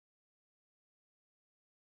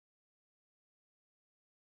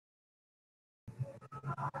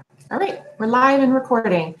All right, we're live and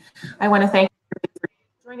recording. I want to thank you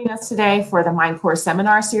for joining us today for the MindCORE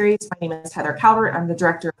seminar series. My name is Heather Calvert. I'm the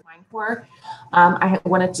director of MindCORE. I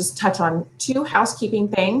want to just touch on two housekeeping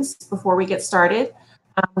things before we get started.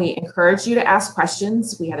 We encourage you to ask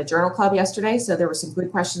questions. We had a journal club yesterday, so there were some good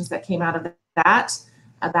questions that came out of that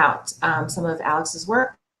about some of Alex's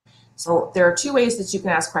work. So there are two ways that you can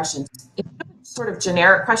ask questions. If you have a sort of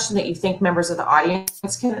generic question that you think members of the audience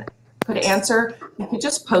could answer, you could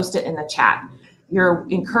just post it in the chat. You're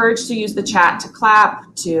encouraged to use the chat to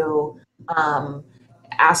clap, to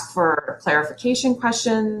ask for clarification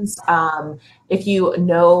questions. If you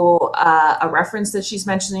know a reference that she's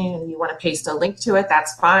mentioning and you want to paste a link to it,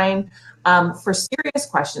 that's fine. For serious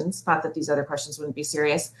questions, not that these other questions wouldn't be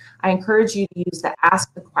serious, I encourage you to use the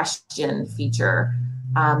Ask the Question feature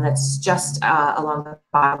that's just along the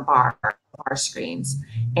bottom bar of our screens.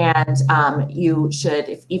 And you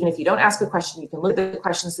should, even if you don't ask a question, you can look at the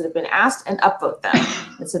questions that have been asked and upvote them.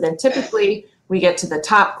 And so then typically we get to the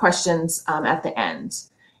top questions at the end.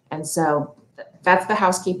 And so that's the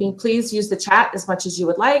housekeeping. Please use the chat as much as you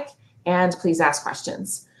would like, and please ask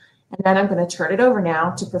questions. And then I'm going to turn it over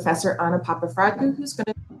now to Professor Anna Papafragou, who's going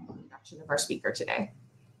to do the introduction of our speaker today.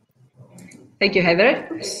 Thank you,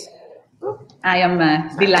 Heather. I am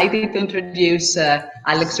delighted to introduce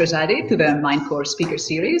Alex Rosati to the MindCORE speaker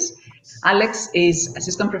series. Alex is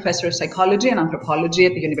assistant professor of psychology and anthropology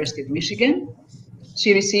at the University of Michigan.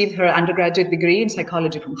 She received her undergraduate degree in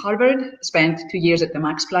psychology from Harvard, spent 2 years at the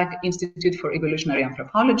Max Planck Institute for Evolutionary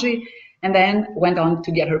Anthropology, and then went on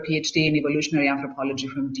to get her PhD in evolutionary anthropology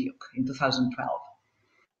from Duke in 2012.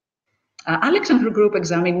 Alex and her group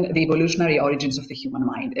examined the evolutionary origins of the human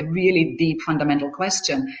mind, a really deep fundamental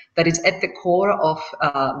question that is at the core of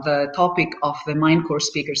the topic of the MindCORE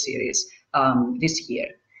speaker series this year.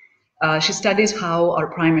 She studies how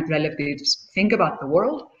our primate relatives think about the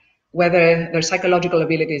world, whether their psychological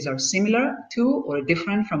abilities are similar to or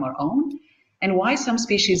different from our own, and why some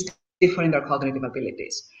species differ in their cognitive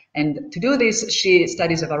abilities. And to do this, she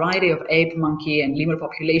studies a variety of ape, monkey, and lemur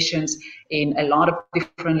populations in a lot of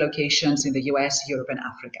different locations in the US, Europe, and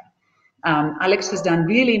Africa. Alex has done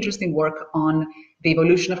really interesting work on the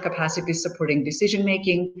evolution of capacities supporting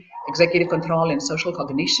decision-making, executive control, and social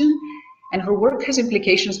cognition. And her work has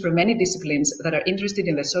implications for many disciplines that are interested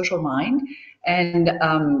in the social mind. And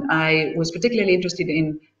I was particularly interested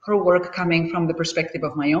in her work coming from the perspective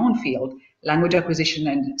of my own field, language acquisition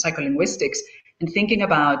and psycholinguistics, and thinking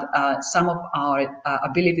about some of our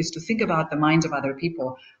abilities to think about the minds of other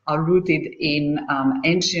people are rooted in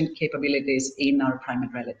ancient capabilities in our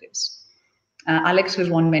primate relatives. Alex has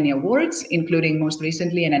won many awards, including most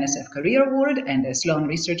recently an NSF Career Award and a Sloan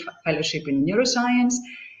Research Fellowship in Neuroscience.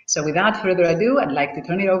 So without further ado, I'd like to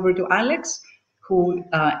turn it over to Alex, who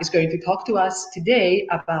is going to talk to us today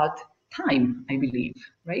about time, I believe,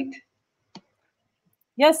 right?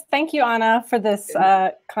 Yes, thank you, Anna, for this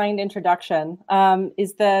kind introduction.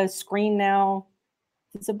 Is the screen now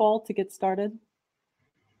visible to get started?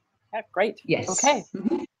 Yeah, great. Yes. Okay.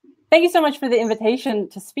 Thank you so much for the invitation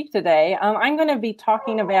to speak today. I'm going to be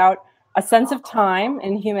talking about a sense of time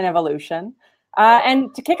in human evolution.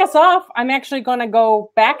 And to kick us off, I'm actually going to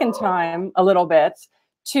go back in time a little bit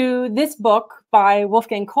to this book by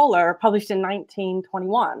Wolfgang Kohler, published in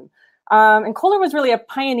 1921. And Kohler was really a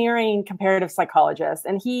pioneering comparative psychologist,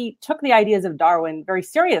 and he took the ideas of Darwin very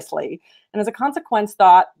seriously, and as a consequence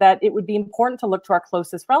thought that it would be important to look to our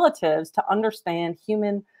closest relatives to understand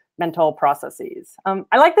human mental processes.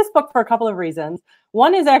 I like this book for a couple of reasons.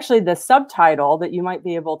 One is actually the subtitle that you might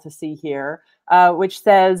be able to see here, which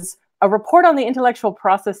says, "A report on the intellectual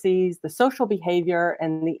processes, the social behavior,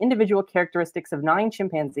 and the individual characteristics of 9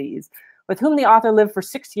 chimpanzees, with whom the author lived for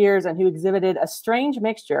 6 years and who exhibited a strange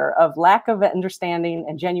mixture of lack of understanding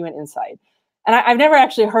and genuine insight." And I've never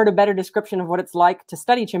actually heard a better description of what it's like to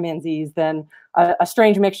study chimpanzees than a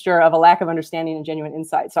strange mixture of a lack of understanding and genuine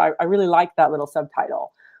insight. So I really like that little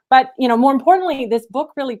subtitle. But more importantly, this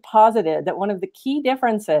book really posited that one of the key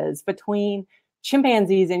differences between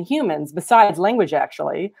chimpanzees and humans, besides language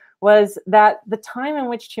actually, was that the time in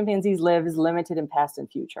which chimpanzees live is limited in past and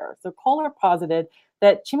future. So Kohler posited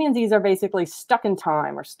that chimpanzees are basically stuck in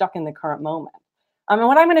time or stuck in the current moment. And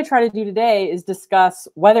what I'm going to try to do today is discuss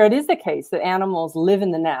whether it is the case that animals live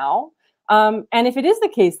in the now, and if it is the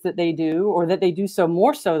case that they do, or that they do so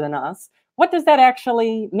more so than us, what does that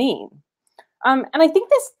actually mean? And I think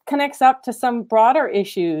this connects up to some broader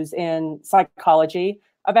issues in psychology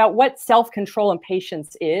about what self-control and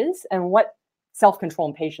patience is and what self-control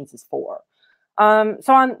and patience is for.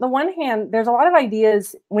 So on the one hand, there's a lot of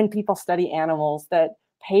ideas when people study animals that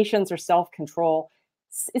patience or self-control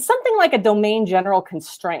is something like a domain general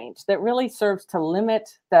constraint that really serves to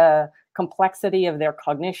limit the complexity of their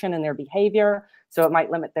cognition and their behavior. So it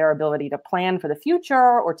might limit their ability to plan for the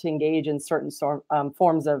future or to engage in certain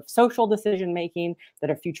forms of social decision making that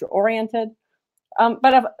are future oriented.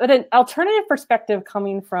 But an alternative perspective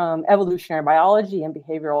coming from evolutionary biology and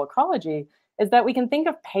behavioral ecology is that we can think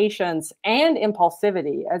of patience and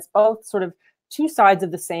impulsivity as both sort of two sides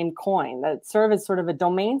of the same coin that serve as sort of a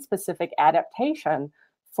domain-specific adaptation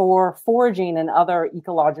for foraging and other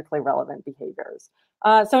ecologically relevant behaviors.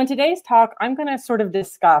 So in today's talk, I'm going to sort of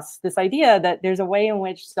discuss this idea that there's a way in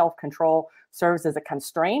which self-control serves as a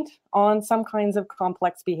constraint on some kinds of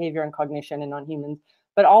complex behavior and cognition in non-humans,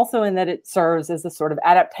 but also in that it serves as a sort of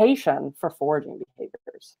adaptation for foraging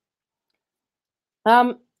behaviors.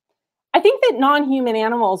 I think that non-human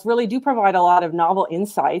animals really do provide a lot of novel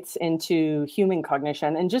insights into human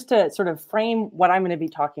cognition. And just to sort of frame what I'm going to be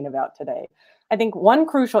talking about today, I think one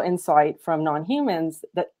crucial insight from non-humans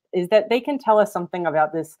is that they can tell us something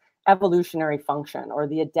about this evolutionary function or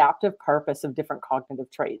the adaptive purpose of different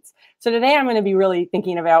cognitive traits. So today I'm going to be really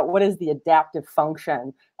thinking about what is the adaptive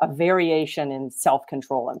function of variation in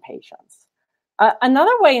self-control and patience.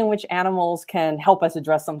 Another way in which animals can help us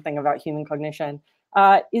address something about human cognition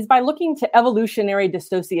is by looking to evolutionary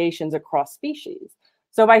dissociations across species.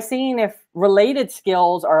 So by seeing if related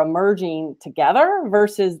skills are emerging together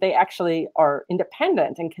versus they actually are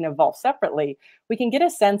independent and can evolve separately, we can get a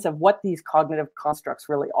sense of what these cognitive constructs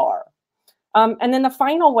really are. And then the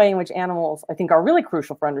final way in which animals, I think, are really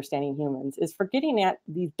crucial for understanding humans is for getting at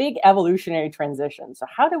these big evolutionary transitions. So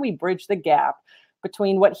how do we bridge the gap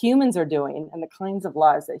between what humans are doing and the kinds of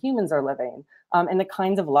lives that humans are living and the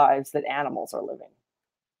kinds of lives that animals are living?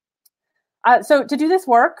 So to do this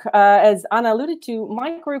work, as Anna alluded to,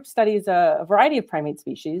 my group studies a variety of primate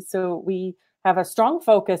species. So we have a strong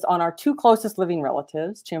focus on our two closest living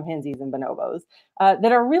relatives, chimpanzees and bonobos,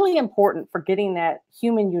 that are really important for getting at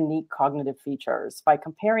human unique cognitive features by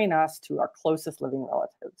comparing us to our closest living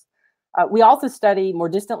relatives. We also study more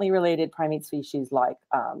distantly related primate species like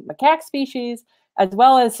macaque species, as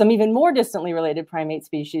well as some even more distantly related primate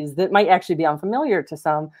species that might actually be unfamiliar to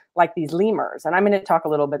some, like these lemurs. And I'm going to talk a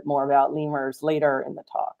little bit more about lemurs later in the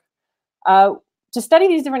talk. To study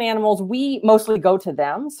these different animals, we mostly go to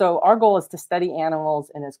them. So our goal is to study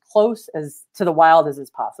animals in as close as to the wild as is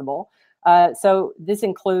possible. So this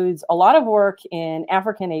includes a lot of work in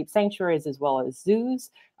African ape sanctuaries as well as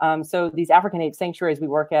zoos. So these African ape sanctuaries we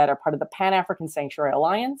work at are part of the Pan-African Sanctuary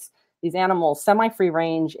Alliance. These animals semi-free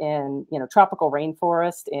range in tropical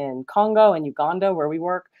rainforest in Congo and Uganda where we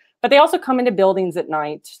work, but they also come into buildings at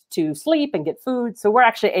night to sleep and get food. So we're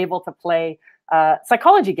actually able to play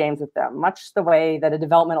psychology games with them, much the way that a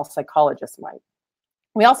developmental psychologist might.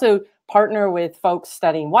 We also partner with folks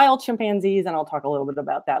studying wild chimpanzees, and I'll talk a little bit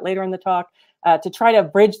about that later in the talk, to try to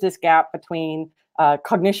bridge this gap between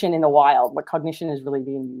cognition in the wild, what cognition is really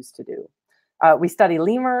being used to do. We study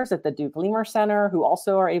lemurs at the Duke Lemur Center, who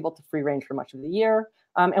also are able to free range for much of the year.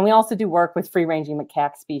 And we also do work with free-ranging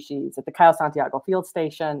macaque species at the Cayo Santiago Field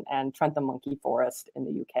Station and Trentham Monkey Forest in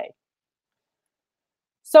the UK.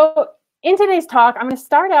 So in today's talk, I'm going to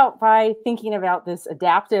start out by thinking about this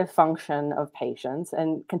adaptive function of patience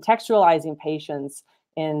and contextualizing patience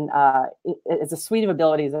as a suite of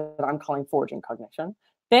abilities that I'm calling foraging cognition.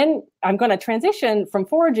 Then I'm going to transition from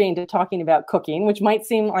foraging to talking about cooking, which might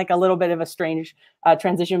seem like a little bit of a strange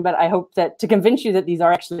transition, but I hope that to convince you that these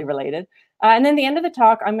are actually related. And then at the end of the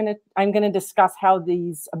talk, I'm going to discuss how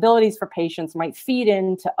these abilities for patience might feed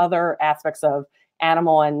into other aspects of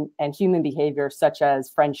animal and human behavior, such as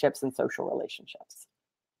friendships and social relationships.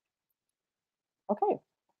 Okay.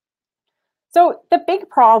 So the big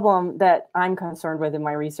problem that I'm concerned with in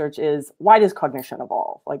my research is, why does cognition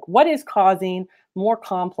evolve? Like, what is causing more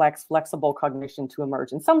complex, flexible cognition to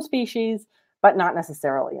emerge in some species, but not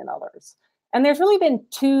necessarily in others? And there's really been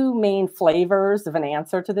two main flavors of an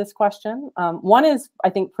answer to this question. One is, I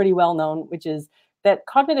think, pretty well known, which is that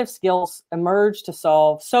cognitive skills emerge to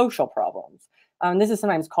solve social problems. This is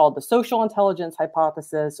sometimes called the social intelligence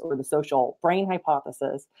hypothesis or the social brain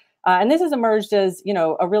hypothesis. And this has emerged as,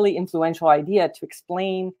 a really influential idea to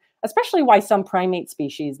explain, especially why some primate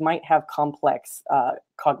species might have complex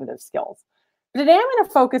cognitive skills. But today I'm going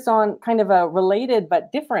to focus on kind of a related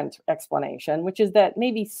but different explanation, which is that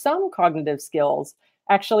maybe some cognitive skills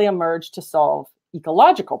actually emerge to solve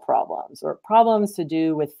ecological problems or problems to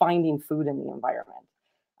do with finding food in the environment.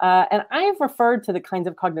 And I've referred to the kinds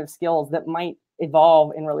of cognitive skills that might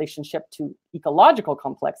evolve in relationship to ecological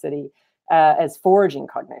complexity as foraging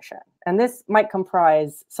cognition. And this might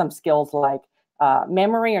comprise some skills like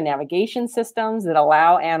memory or navigation systems that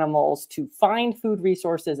allow animals to find food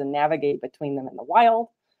resources and navigate between them in the wild.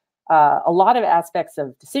 A lot of aspects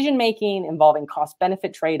of decision making involving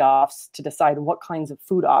cost-benefit trade-offs to decide what kinds of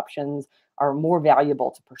food options are more valuable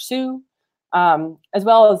to pursue, as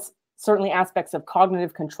well as certainly aspects of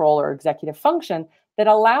cognitive control or executive function that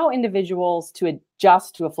allow individuals to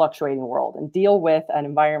adjust to a fluctuating world and deal with an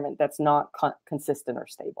environment that's not consistent or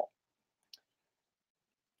stable.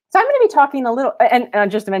 So I'm going to be talking a little,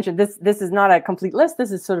 and just to mention, this is not a complete list.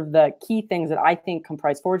 This is sort of the key things that I think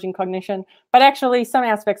comprise foraging cognition. But actually, some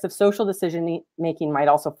aspects of social decision making might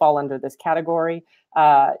also fall under this category,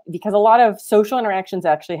 because a lot of social interactions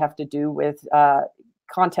actually have to do with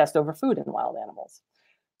contest over food in wild animals.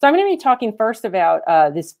 So I'm going to be talking first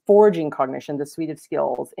about this foraging cognition, the suite of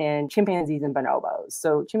skills in chimpanzees and bonobos.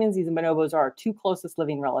 So chimpanzees and bonobos are our two closest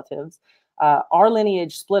living relatives. Our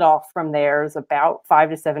lineage split off from theirs about 5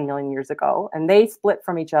 to 7 million years ago, and they split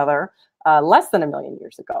from each other less than 1 million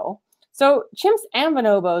years ago. So chimps and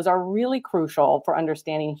bonobos are really crucial for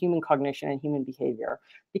understanding human cognition and human behavior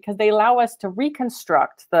because they allow us to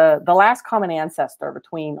reconstruct the last common ancestor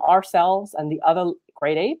between ourselves and the other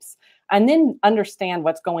great apes, and then understand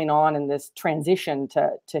what's going on in this transition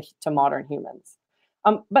to modern humans.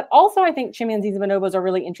 But also, I think chimpanzees and bonobos are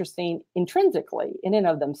really interesting intrinsically in and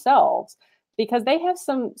of themselves because they have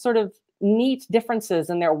some sort of neat differences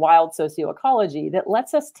in their wild socioecology that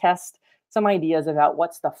lets us test some ideas about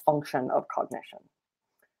what's the function of cognition.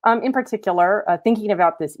 In particular, thinking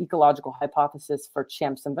about this ecological hypothesis for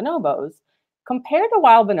chimps and bonobos, compared to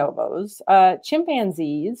wild bonobos,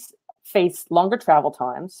 chimpanzees face longer travel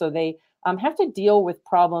times, so they have to deal with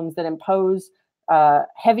problems that impose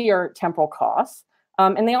heavier temporal costs.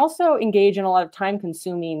 And they also engage in a lot of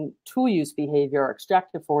time-consuming tool use behavior, or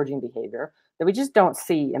extractive foraging behavior that we just don't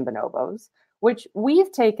see in bonobos, which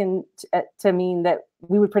we've taken to mean that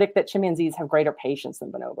we would predict that chimpanzees have greater patience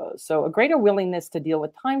than bonobos. So a greater willingness to deal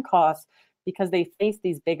with time costs because they face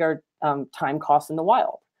these bigger time costs in the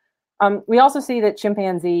wild. We also see that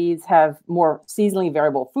chimpanzees have more seasonally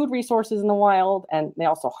variable food resources in the wild, and they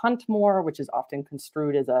also hunt more, which is often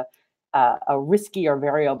construed as a risky or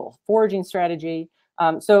variable foraging strategy.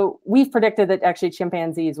 So we've predicted that actually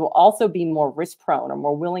chimpanzees will also be more risk prone or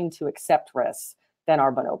more willing to accept risks than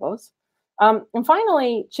our bonobos. And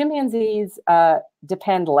finally, chimpanzees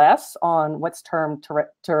depend less on what's termed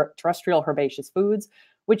terrestrial herbaceous foods,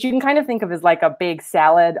 which you can kind of think of as like a big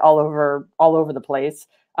salad all over the place.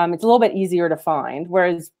 It's a little bit easier to find,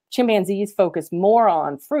 whereas chimpanzees focus more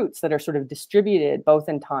on fruits that are sort of distributed both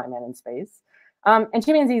in time and in space. And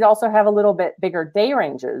chimpanzees also have a little bit bigger day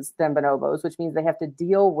ranges than bonobos, which means they have to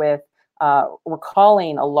deal with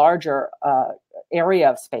recalling a larger area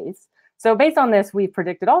of space. So based on this, we've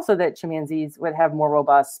predicted also that chimpanzees would have more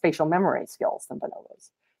robust spatial memory skills than bonobos.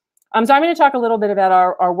 So I'm going to talk a little bit about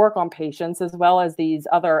our work on patience as well as these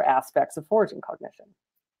other aspects of foraging cognition.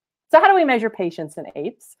 So how do we measure patience in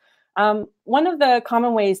apes? One of the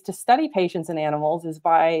common ways to study patience in animals is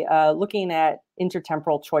by looking at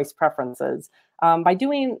intertemporal choice preferences by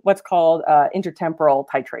doing what's called intertemporal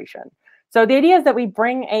titration. So the idea is that we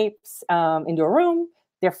bring apes into a room.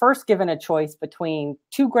 They're first given a choice between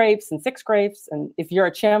 2 grapes and 6 grapes. And if you're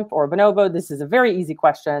a chimp or a bonobo, this is a very easy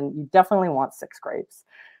question. You definitely want 6 grapes.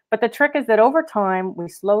 But the trick is that over time, we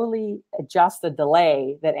slowly adjust the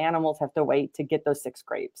delay that animals have to wait to get those 6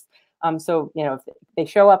 grapes. So, you know, if they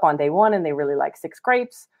show up on day 1 and they really like 6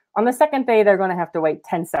 grapes, on the second day, they're going to have to wait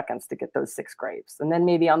 10 seconds to get those 6 grapes. And then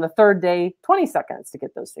maybe on the third day, 20 seconds to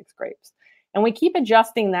get those 6 grapes. And we keep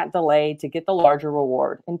adjusting that delay to get the larger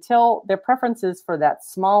reward until their preferences for that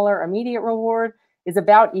smaller immediate reward is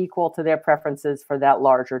about equal to their preferences for that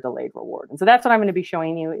larger delayed reward. And so that's what I'm going to be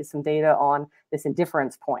showing you is some data on this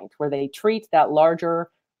indifference point where they treat that larger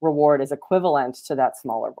reward as equivalent to that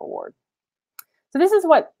smaller reward. So this is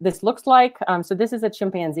what this looks like. So this is a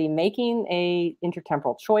chimpanzee making a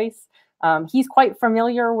intertemporal choice. He's quite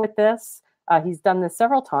familiar with this. He's done this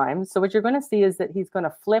several times. So what you're going to see is that he's going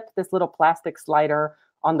to flip this little plastic slider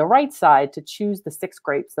on the right side to choose the 6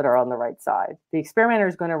 grapes that are on the right side. The experimenter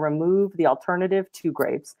is going to remove the alternative 2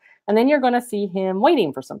 grapes, and then you're going to see him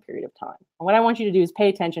waiting for some period of time. And what I want you to do is pay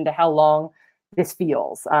attention to how long this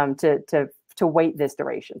feels to wait this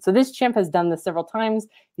duration. So this chimp has done this several times.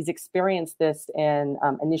 He's experienced this in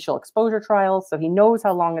initial exposure trials, so he knows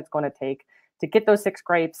how long it's going to take to get those 6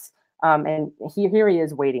 grapes, and here he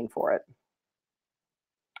is waiting for it.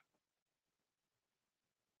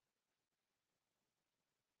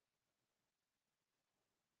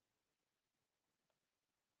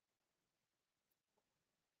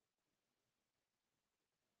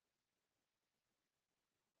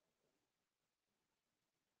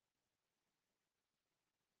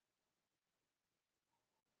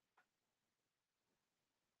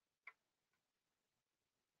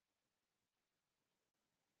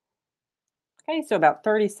 Okay, so about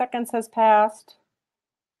 30 seconds has passed.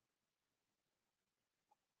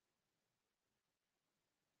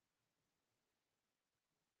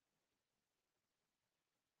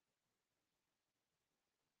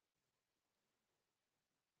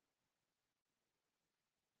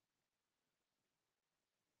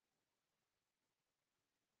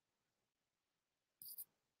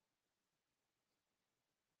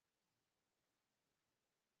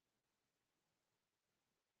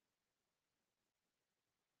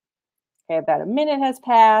 Okay, about a minute has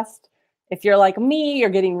passed. If you're like me, you're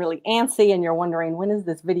getting really antsy and you're wondering, when is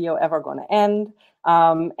this video ever going to end?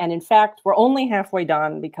 And in fact, we're only halfway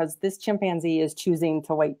done because this chimpanzee is choosing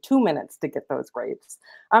to wait 2 minutes to get those grapes.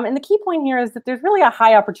 And the key point here is that there's really a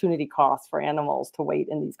high opportunity cost for animals to wait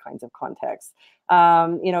in these kinds of contexts.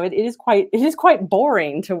 It is quite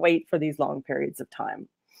boring to wait for these long periods of time.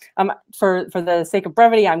 For the sake of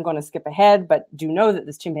brevity, I'm going to skip ahead, but do know that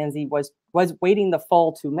this chimpanzee was waiting the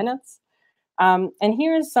full 2 minutes. And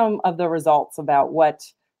here's some of the results about what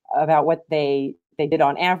they did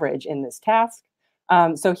on average in this task.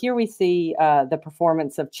 So here we see the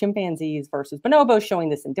performance of chimpanzees versus bonobos, showing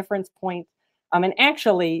this indifference point. And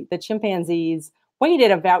actually, the chimpanzees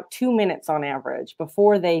waited about 2 minutes on average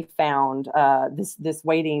before they found this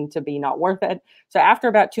waiting to be not worth it. So after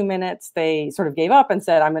about 2 minutes, they sort of gave up and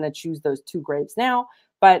said, I'm going to choose those 2 grapes now.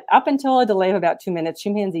 But up until a delay of about 2 minutes,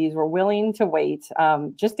 chimpanzees were willing to wait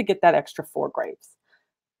just to get that extra 4 grapes.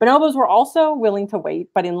 Bonobos were also willing to wait,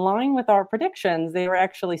 but in line with our predictions, they were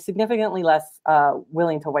actually significantly less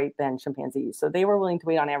willing to wait than chimpanzees. So they were willing to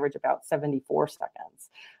wait on average about 74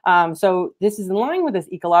 seconds. So this is in line with this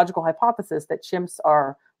ecological hypothesis that chimps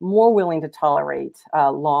are more willing to tolerate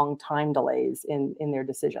long time delays in their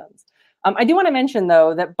decisions. I do want to mention,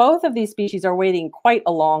 though, that both of these species are waiting quite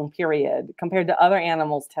a long period compared to other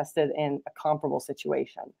animals tested in a comparable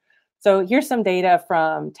situation. So here's some data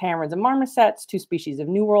from tamarins and marmosets, 2 species of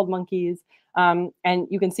New World monkeys. And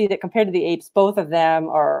you can see that compared to the apes, both of them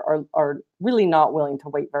are really not willing to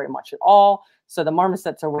wait very much at all. So the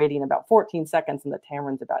marmosets are waiting about 14 seconds and the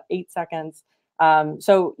tamarins about 8 seconds.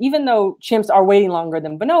 So even though chimps are waiting longer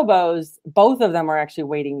than bonobos, both of them are actually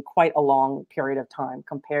waiting quite a long period of time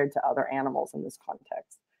compared to other animals in this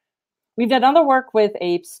context. We've done other work with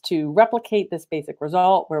apes to replicate this basic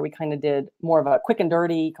result, where we kind of did more of a quick and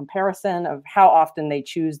dirty comparison of how often they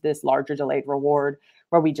choose this larger delayed reward,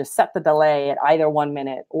 where we just set the delay at either 1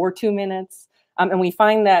 minute or 2 minutes. And we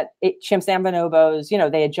find that chimps and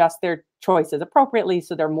bonobos, they adjust their choices appropriately,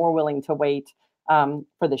 so they're more willing to wait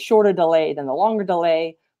for the shorter delay than the longer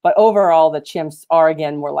delay. But overall, the chimps are,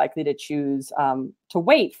 again, more likely to choose to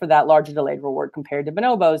wait for that larger delayed reward compared to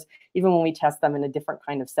bonobos, even when we test them in a different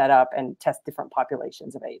kind of setup and test different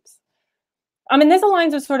populations of apes. And this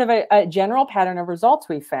aligns with sort of a general pattern of results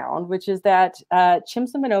we found, which is that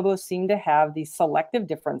chimps and bonobos seem to have these selective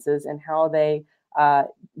differences in how they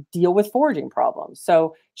deal with foraging problems.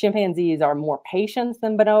 So chimpanzees are more patient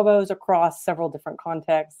than bonobos across several different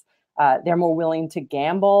contexts. They're more willing to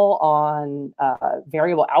gamble on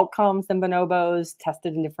variable outcomes than bonobos,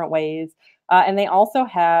 tested in different ways. And they also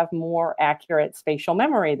have more accurate spatial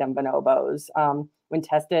memory than bonobos when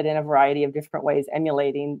tested in a variety of different ways,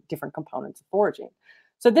 emulating different components of foraging.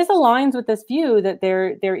 So this aligns with this view that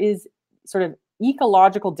there is sort of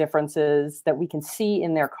ecological differences that we can see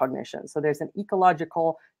in their cognition. So there's an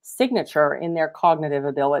ecological signature in their cognitive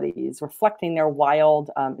abilities, reflecting their wild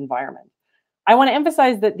environment. I want to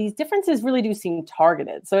emphasize that these differences really do seem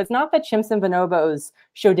targeted. So it's not that chimps and bonobos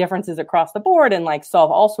show differences across the board and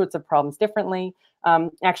solve all sorts of problems differently.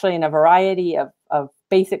 Actually, in a variety of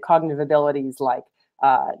basic cognitive abilities like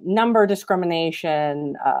number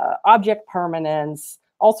discrimination, object permanence,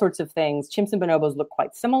 all sorts of things, chimps and bonobos look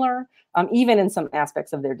quite similar. Even in some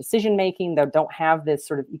aspects of their decision making that don't have this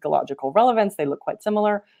sort of ecological relevance, they look quite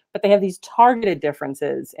similar, but they have these targeted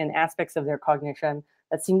differences in aspects of their cognition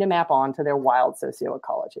that seem to map onto their wild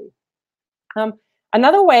socioecology.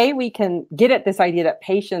 Another way we can get at this idea that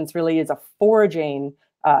patience really is a foraging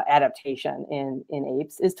adaptation in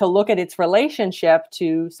apes is to look at its relationship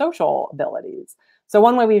to social abilities. So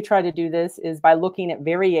one way we've tried to do this is by looking at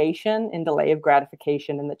variation in delay of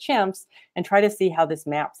gratification in the chimps and try to see how this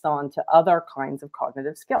maps on to other kinds of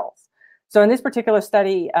cognitive skills. So in this particular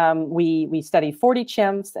study, we studied 40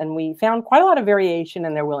 chimps, and we found quite a lot of variation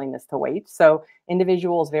in their willingness to wait. So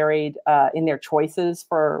individuals varied in their choices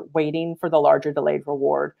for waiting for the larger delayed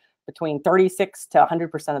reward between 36 to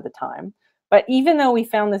 100% of the time. But even though we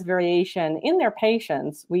found this variation in their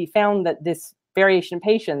patience, we found that this variation in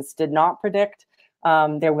patience did not predict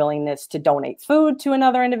their willingness to donate food to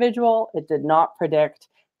another individual. It did not predict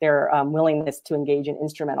their willingness to engage in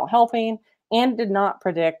instrumental helping. and did not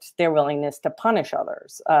predict their willingness to punish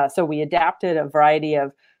others. So we adapted a variety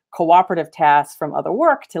of cooperative tasks from other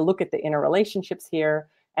work to look at the interrelationships here.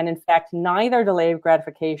 And in fact, neither delay of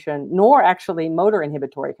gratification nor actually motor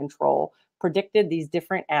inhibitory control predicted these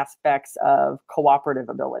different aspects of cooperative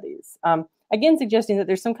abilities. Again, suggesting that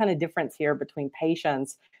there's some kind of difference here between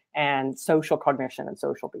patience and social cognition and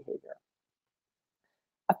social behavior.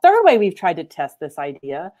 A third way we've tried to test this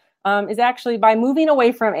idea is actually by moving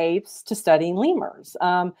away from apes to studying lemurs.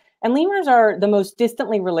 And lemurs are the most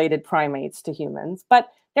distantly related primates to humans, but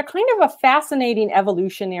they're kind of a fascinating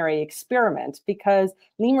evolutionary experiment because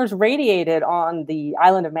lemurs radiated on the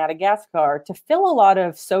island of Madagascar to fill a lot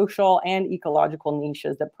of social and ecological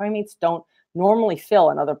niches that primates don't normally fill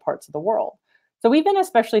in other parts of the world. So we've been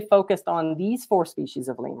especially focused on these 4 species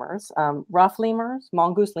of lemurs, rough lemurs,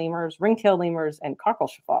 mongoose lemurs, ring-tailed lemurs, and cockerel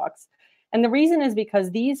fox. And the reason is because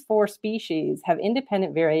these 4 species have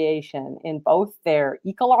independent variation in both their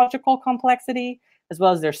ecological complexity as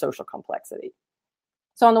well as their social complexity.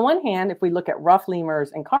 So on the one hand, if we look at rough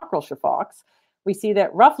lemurs and cockerel fox, we see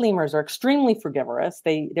that rough lemurs are extremely frugivorous.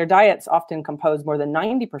 Their diets often compose more than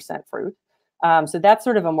 90% fruit. So that's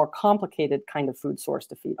sort of a more complicated kind of food source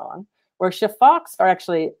to feed on. Where fox are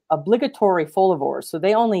actually obligatory folivores, so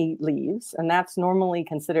they only leaves, and that's normally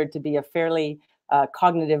considered to be a fairly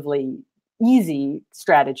cognitively easy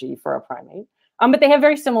strategy for a primate. But they have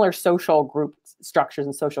very similar social group structures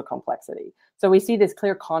and social complexity. So we see this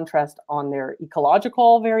clear contrast on their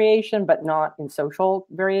ecological variation, but not in social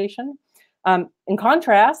variation. In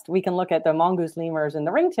contrast, we can look at the mongoose lemurs and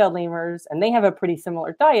the ring-tailed lemurs, and they have a pretty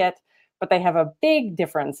similar diet, but they have a big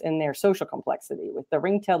difference in their social complexity, with the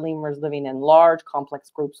ring-tailed lemurs living in large,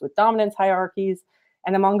 complex groups with dominance hierarchies,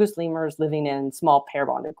 and the mongoose lemurs living in small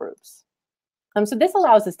pair-bonded groups. So this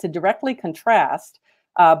allows us to directly contrast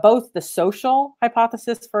both the social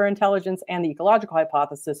hypothesis for intelligence and the ecological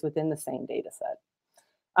hypothesis within the same data set.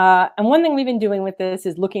 And one thing we've been doing with this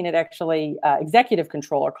is looking at actually executive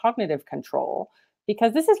control or cognitive control,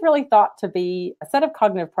 because this is really thought to be a set of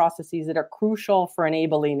cognitive processes that are crucial for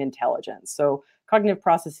enabling intelligence. So cognitive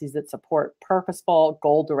processes that support purposeful,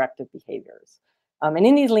 goal-directed behaviors. And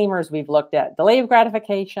in these lemurs, we've looked at delay of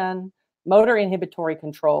gratification, motor inhibitory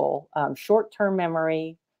control, short-term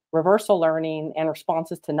memory, reversal learning, and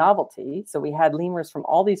responses to novelty. So we had lemurs from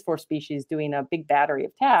all these 4 species doing a big battery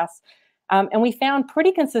of tasks. And we found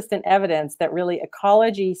pretty consistent evidence that really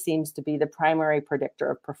ecology seems to be the primary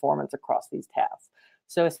predictor of performance across these tasks.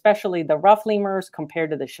 So especially the rough lemurs compared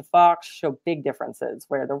to the fox show big differences,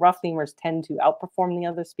 where the rough lemurs tend to outperform the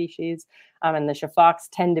other species, and the fox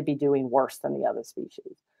tend to be doing worse than the other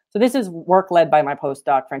species. So this is work led by my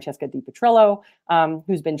postdoc, Francesca Di Petrillo,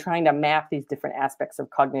 who's been trying to map these different aspects of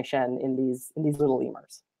cognition in these little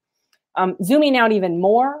lemurs. Zooming out even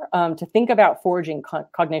more to think about foraging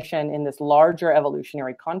cognition in this larger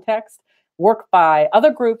evolutionary context, work by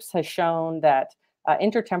other groups has shown that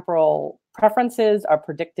intertemporal preferences are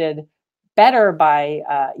predicted better by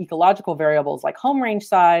ecological variables like home range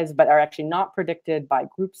size, but are actually not predicted by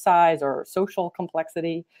group size or social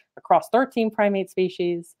complexity across 13 primate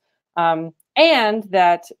species. And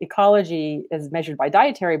that ecology, as measured by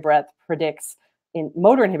dietary breadth, predicts in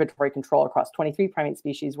motor inhibitory control across 23 primate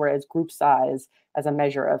species, whereas group size as a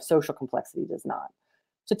measure of social complexity does not.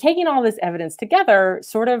 So taking all this evidence together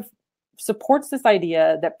sort of supports this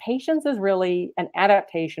idea that patience is really an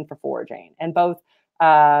adaptation for foraging, and both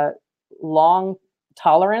long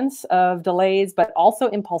tolerance of delays, but also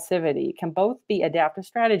impulsivity can both be adaptive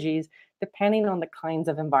strategies depending on the kinds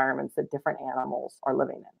of environments that different animals are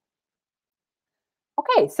living in.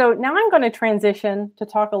 Okay, so now I'm going to transition to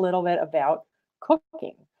talk a little bit about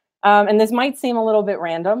cooking. And this might seem a little bit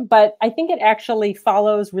random, but I think it actually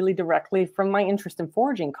follows really directly from my interest in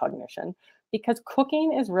foraging cognition, because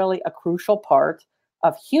cooking is really a crucial part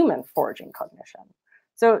of human foraging cognition.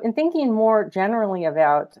 So in thinking more generally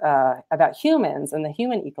about humans and the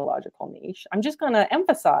human ecological niche, I'm just going to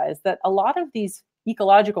emphasize that a lot of these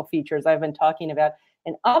ecological features I've been talking about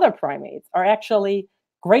in other primates are actually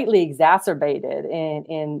greatly exacerbated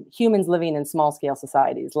in humans living in small-scale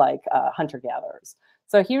societies like hunter-gatherers.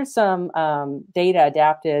 So here's some data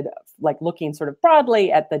adapted, like looking sort of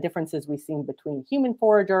broadly at the differences we've seen between human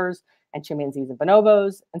foragers and chimpanzees and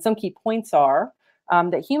bonobos. And some key points are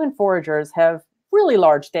that human foragers have really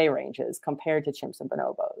large day ranges compared to chimps and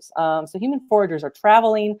bonobos. So human foragers are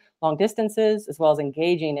traveling long distances as well as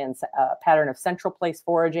engaging in a pattern of central place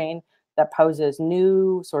foraging that poses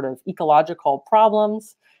new sort of ecological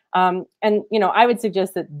problems. And, you know, I would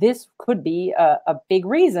suggest that this could be a big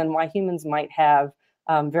reason why humans might have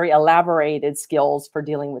very elaborated skills for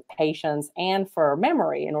dealing with patience and for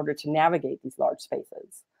memory in order to navigate these large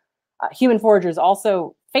spaces. Human foragers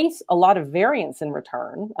also face a lot of variance in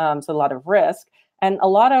return, so a lot of risk, and a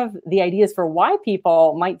lot of the ideas for why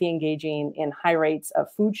people might be engaging in high rates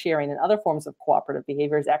of food sharing and other forms of cooperative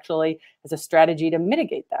behaviors actually as a strategy to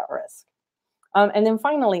mitigate that risk. And then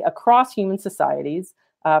finally, across human societies,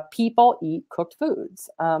 people eat cooked foods.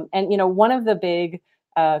 And one of the big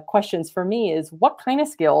questions for me is, what kind of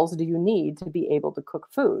skills do you need to be able to cook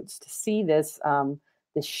foods, to see this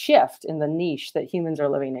shift in the niche that humans are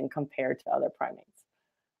living in compared to other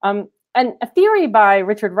primates? And a theory by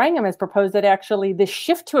Richard Wrangham has proposed that actually the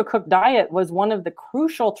shift to a cooked diet was one of the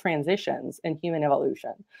crucial transitions in human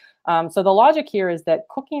evolution. So the logic here is that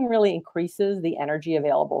cooking really increases the energy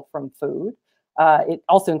available from food. It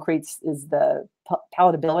also increases the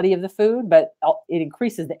palatability of the food, but it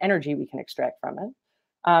increases the energy we can extract from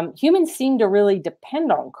it. Humans seem to really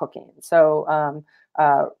depend on cooking. So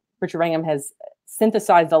Richard Wrangham has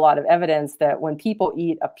synthesized a lot of evidence that when people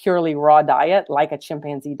eat a purely raw diet, like a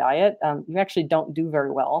chimpanzee diet, you actually don't do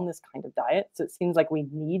very well on this kind of diet. So it seems like we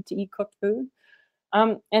need to eat cooked food.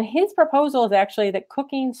 And his proposal is actually that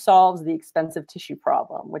cooking solves the expensive tissue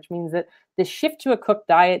problem, which means that the shift to a cooked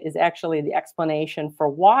diet is actually the explanation for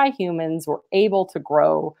why humans were able to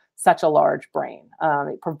grow such a large brain.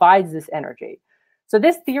 It provides this energy. So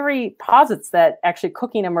this theory posits that actually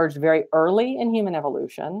cooking emerged very early in human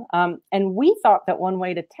evolution. And we thought that one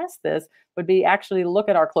way to test this would be actually look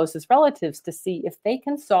at our closest relatives to see if they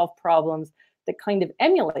can solve problems that kind of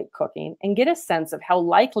emulate cooking and get a sense of how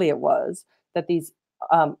likely it was that these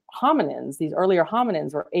hominins, these earlier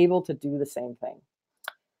hominins, were able to do the same thing.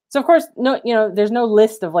 So of course, there's no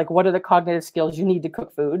list of like, what are the cognitive skills you need to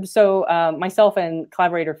cook food. So myself and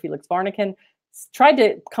collaborator Felix Barnican tried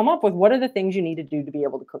to come up with what are the things you need to do to be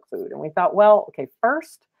able to cook food. And we thought, well, okay,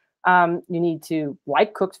 first, you need to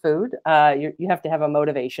like cooked food. You have to have a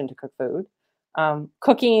motivation to cook food.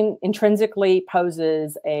 Cooking intrinsically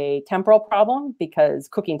poses a temporal problem because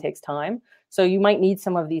cooking takes time. So you might need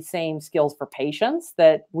some of these same skills for patience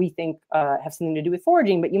that we think have something to do with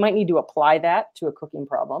foraging, but you might need to apply that to a cooking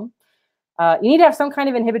problem. You need to have some kind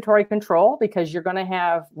of inhibitory control because you're going to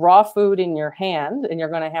have raw food in your hand and you're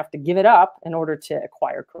going to have to give it up in order to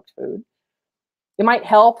acquire cooked food. It might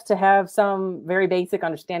help to have some very basic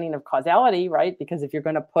understanding of causality, right? Because if you're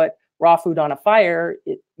going to put raw food on a fire,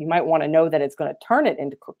 you might want to know that it's going to turn it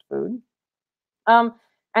into cooked food.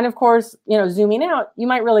 And of course, zooming out, you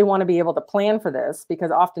might really want to be able to plan for this because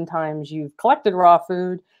oftentimes you've collected raw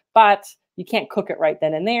food, but you can't cook it right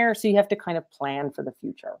then and there. So you have to kind of plan for the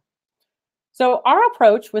future. So our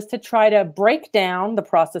approach was to try to break down the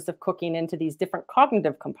process of cooking into these different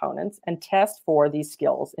cognitive components and test for these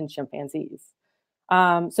skills in chimpanzees.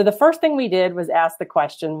 So the first thing we did was ask the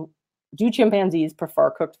question, do chimpanzees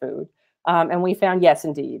prefer cooked food? And we found, yes,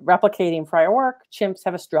 indeed. Replicating prior work, chimps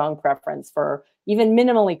have a strong preference for even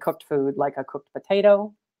minimally cooked food, like a cooked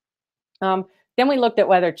potato. Then we looked at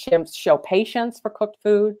whether chimps show patience for cooked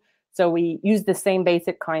food. So we used the same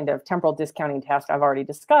basic kind of temporal discounting task I've already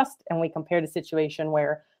discussed, and we compared a situation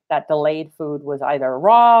where that delayed food was either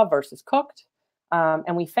raw versus cooked.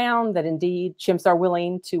 And we found that indeed chimps are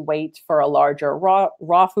willing to wait for a larger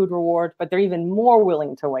raw food reward, but they're even more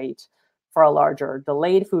willing to wait for a larger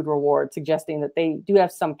delayed food reward, suggesting that they do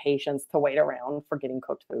have some patience to wait around for getting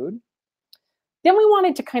cooked food. Then we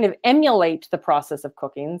wanted to kind of emulate the process of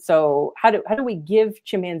cooking. So how do we give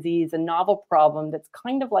chimpanzees a novel problem that's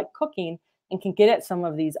kind of like cooking and can get at some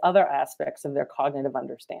of these other aspects of their cognitive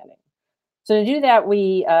understanding? So to do that,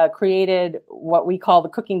 we created what we call the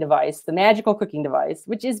cooking device, the magical cooking device,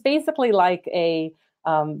 which is basically like a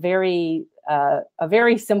very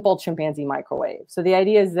simple chimpanzee microwave. So the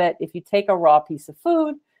idea is that if you take a raw piece of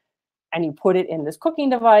food and you put it in this cooking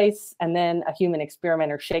device, and then a human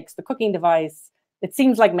experimenter shakes the cooking device, it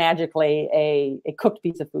seems like magically a cooked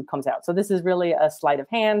piece of food comes out. So this is really a sleight of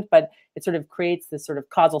hand, but it sort of creates this sort of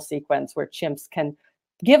causal sequence where chimps can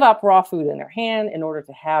give up raw food in their hand in order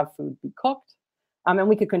to have food be cooked. And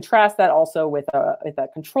we could contrast that also with a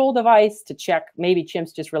control device to check maybe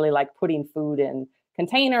chimps just really like putting food in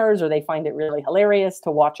containers, or they find it really hilarious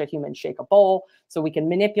to watch a human shake a bowl. So we can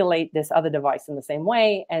manipulate this other device in the same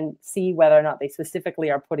way and see whether or not they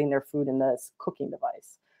specifically are putting their food in this cooking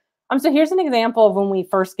device. So here's an example of when we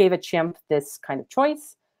first gave a chimp this kind of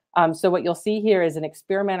choice. So what you'll see here is an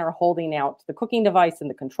experimenter holding out the cooking device and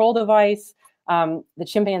the control device. The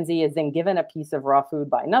chimpanzee is then given a piece of raw food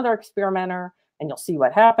by another experimenter, and you'll see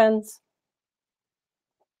what happens.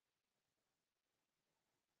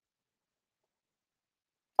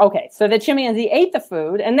 Okay, so the chimpanzee ate the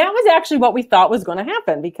food, and that was actually what we thought was going to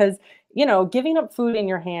happen because, you know, giving up food in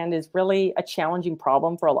your hand is really a challenging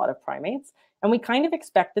problem for a lot of primates. And we kind of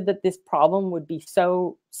expected that this problem would be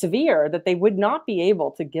so severe that they would not be able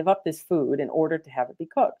to give up this food in order to have it be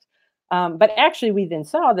cooked. But actually, we then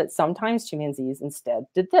saw that sometimes chimpanzees instead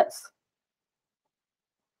did this.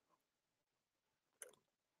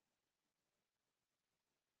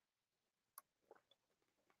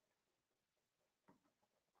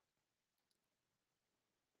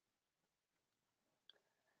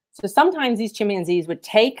 So sometimes these chimpanzees would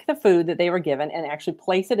take the food that they were given and actually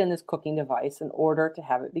place it in this cooking device in order to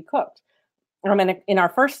have it be cooked. In our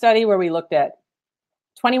first study where we looked at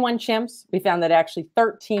 21 chimps, we found that actually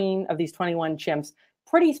 13 of these 21 chimps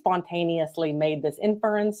pretty spontaneously made this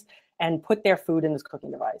inference and put their food in this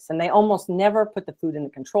cooking device. And they almost never put the food in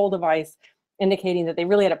the control device, indicating that they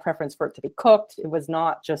really had a preference for it to be cooked. It was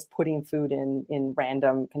not just putting food in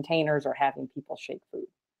random containers or having people shake food.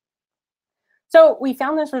 So we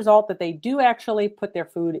found this result that they do actually put their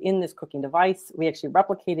food in this cooking device. We actually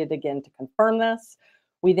replicated again to confirm this.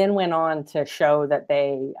 We then went on to show that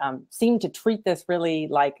they seem to treat this really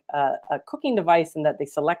like a cooking device and that they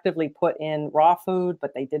selectively put in raw food,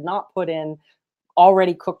 but they did not put in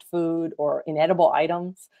already cooked food or inedible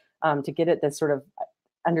items to get at this sort of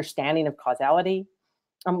understanding of causality.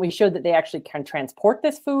 We showed that they actually can transport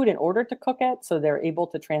this food in order to cook it. So they're able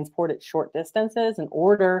to transport it short distances in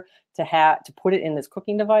order to put it in this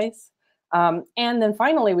cooking device. And then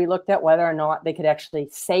finally, we looked at whether or not they could actually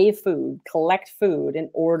save food, collect food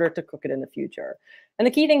in order to cook it in the future. And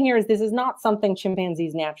the key thing here is this is not something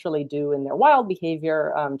chimpanzees naturally do in their wild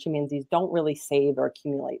behavior. Chimpanzees don't really save or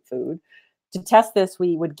accumulate food. To test this,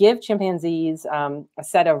 we would give chimpanzees a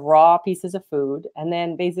set of raw pieces of food. And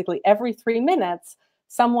then basically every 3 minutes,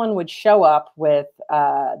 someone would show up with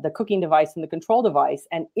the cooking device and the control device.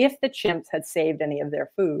 And if the chimps had saved any of their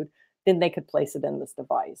food, then they could place it in this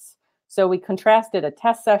device. So we contrasted a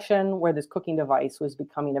test session where this cooking device was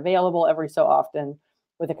becoming available every so often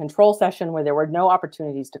with a control session where there were no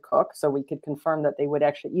opportunities to cook. So we could confirm that they would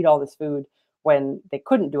actually eat all this food when they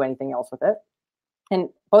couldn't do anything else with it. And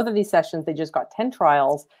both of these sessions, they just got 10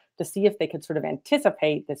 trials to see if they could sort of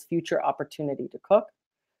anticipate this future opportunity to cook.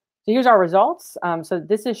 So here's our results. So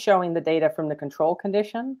this is showing the data from the control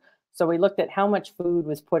condition. So we looked at how much food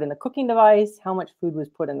was put in the cooking device, how much food was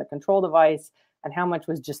put in the control device, and how much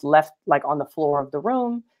was just left like on the floor of the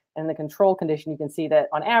room. And the control condition, you can see that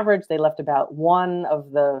on average, they left about 1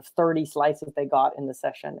 of the 30 slices they got in the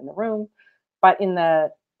session in the room. But in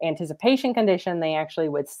the anticipation condition, they actually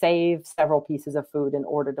would save several pieces of food in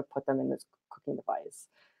order to put them in this cooking device.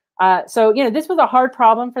 So, you know, this was a hard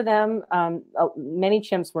problem for them. Many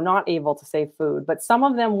chimps were not able to save food, but some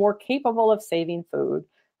of them were capable of saving food,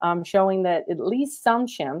 showing that at least some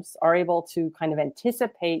chimps are able to kind of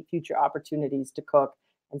anticipate future opportunities to cook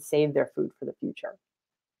and save their food for the future.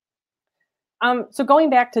 So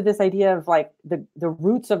going back to this idea of like the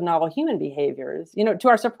roots of novel human behaviors, you know, to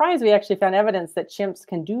our surprise, we actually found evidence that chimps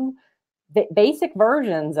can do the basic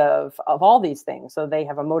versions of all these things. So they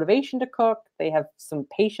have a motivation to cook, they have some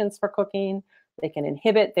patience for cooking, they can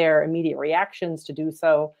inhibit their immediate reactions to do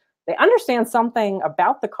so. They understand something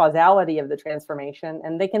about the causality of the transformation,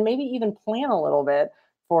 and they can maybe even plan a little bit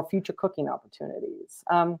for future cooking opportunities.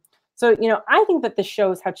 So, you know, I think that this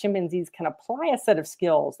shows how chimpanzees can apply a set of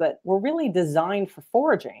skills that were really designed for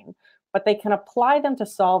foraging, but they can apply them to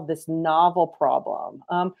solve this novel problem,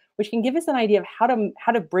 which can give us an idea of how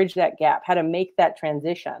to bridge that gap, how to make that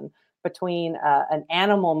transition between an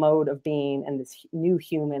animal mode of being and this new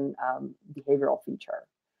human behavioral feature.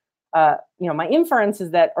 You know, my inference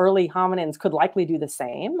is that early hominins could likely do the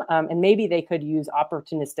same, and maybe they could use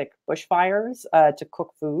opportunistic bushfires to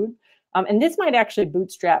cook food. And this might actually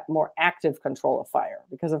bootstrap more active control of fire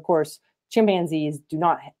because, of course, chimpanzees do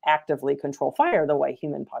not actively control fire the way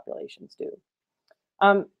human populations do.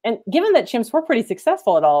 And given that chimps were pretty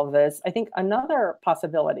successful at all of this, I think another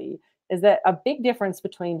possibility is that a big difference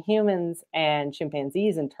between humans and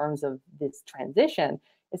chimpanzees in terms of this transition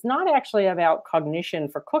is not actually about cognition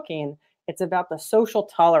for cooking. It's about the social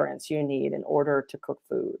tolerance you need in order to cook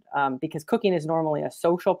food, because cooking is normally a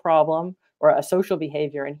social problem or a social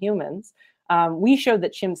behavior in humans. We showed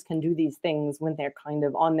that chimps can do these things when they're kind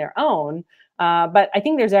of on their own. But I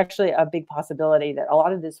think there's actually a big possibility that a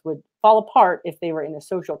lot of this would fall apart if they were in a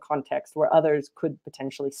social context where others could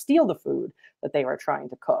potentially steal the food that they were trying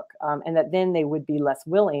to cook, and that then they would be less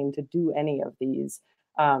willing to do any of these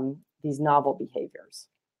novel behaviors.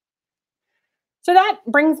 So that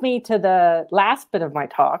brings me to the last bit of my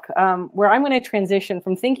talk, where I'm going to transition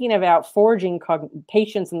from thinking about foraging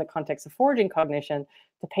patience in the context of foraging cognition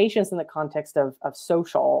to patience in the context of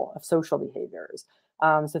social behaviors.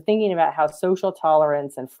 So thinking about how social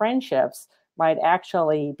tolerance and friendships might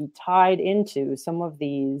actually be tied into some of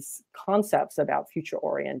these concepts about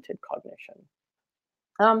future-oriented cognition.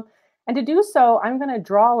 And to do so, I'm going to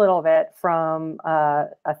draw a little bit from a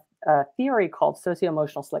theory called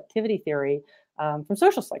socio-emotional selectivity theory from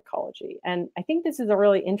social psychology. And I think this is a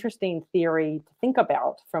really interesting theory to think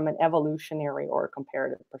about from an evolutionary or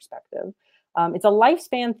comparative perspective. It's a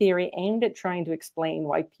lifespan theory aimed at trying to explain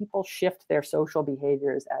why people shift their social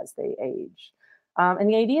behaviors as they age. And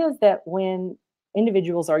the idea is that when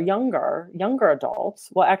individuals are younger adults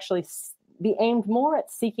will actually be aimed more at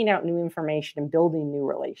seeking out new information and building new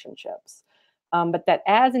relationships. But that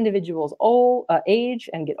as individuals age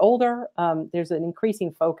and get older, there's an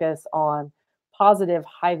increasing focus on positive,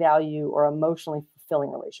 high value, or emotionally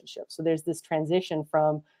fulfilling relationships. So there's this transition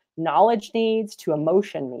from knowledge needs to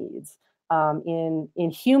emotion needs in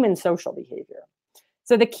human social behavior.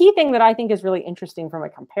 So the key thing that I think is really interesting from a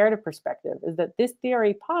comparative perspective is that this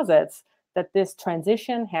theory posits that this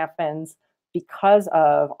transition happens because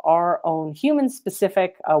of our own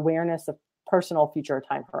human-specific awareness of personal future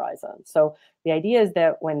time horizons. So the idea is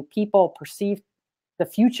that when people perceive the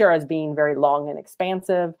future as being very long and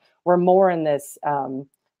expansive, we're more in this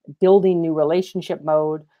building new relationship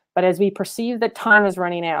mode. But as we perceive that time is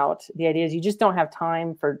running out, the idea is you just don't have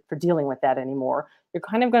time for dealing with that anymore. You're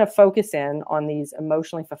kind of going to focus in on these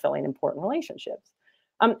emotionally fulfilling, important relationships.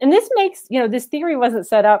 And this makes, this theory wasn't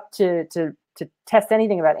set up to test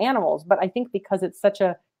anything about animals, but I think because it's such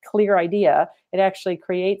a clear idea, it actually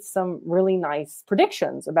creates some really nice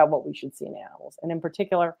predictions about what we should see in animals. And in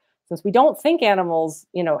particular, since we don't think animals,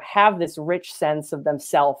 have this rich sense of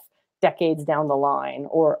themselves decades down the line,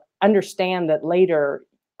 or understand that later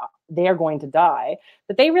they're going to die,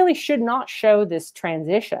 that they really should not show this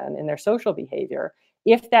transition in their social behavior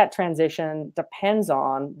if that transition depends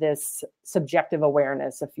on this subjective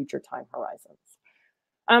awareness of future time horizons.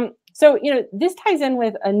 So, this ties in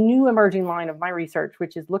with a new emerging line of my research,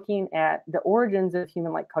 which is looking at the origins of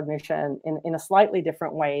human-like cognition in a slightly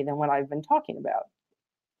different way than what I've been talking about.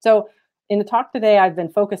 So in the talk today, I've been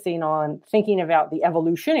focusing on thinking about the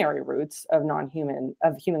evolutionary roots of human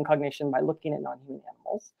cognition by looking at non-human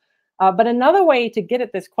animals. But another way to get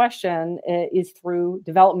at this question is through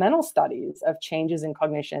developmental studies of changes in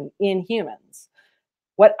cognition in humans.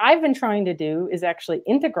 What I've been trying to do is actually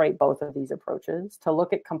integrate both of these approaches to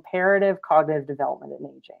look at comparative cognitive development and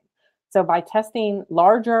aging. So by testing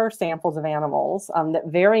larger samples of animals that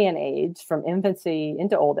vary in age from infancy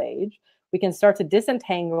into old age, we can start to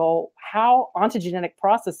disentangle how ontogenetic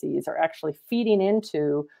processes are actually feeding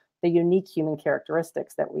into the unique human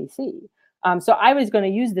characteristics that we see. So I was going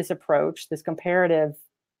to use this approach, this comparative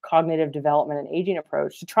cognitive development and aging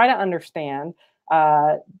approach, to try to understand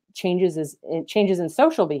changes in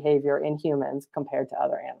social behavior in humans compared to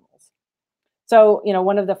other animals. So,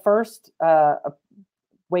 one of the first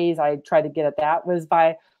ways I tried to get at that was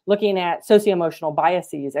by looking at socio-emotional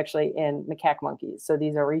biases actually in macaque monkeys. So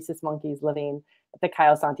these are rhesus monkeys living at the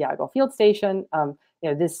Cayo Santiago field station.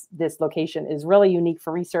 This location is really unique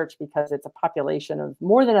for research because it's a population of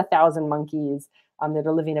more than 1,000 monkeys that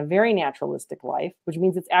are living a very naturalistic life, which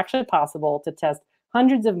means it's actually possible to test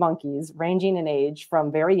hundreds of monkeys ranging in age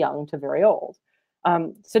from very young to very old.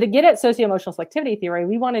 So to get at socio-emotional selectivity theory,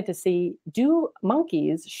 we wanted to see, do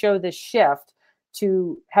monkeys show this shift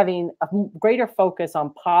to having a greater focus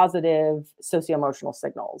on positive socio-emotional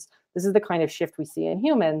signals? This is the kind of shift we see in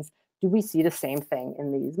humans. Do we see the same thing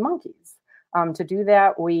in these monkeys? To do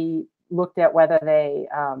that, we looked at whether they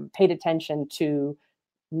paid attention to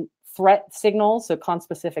threat signals, so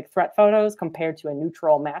conspecific threat photos compared to a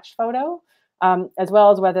neutral matched photo, as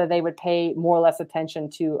well as whether they would pay more or less attention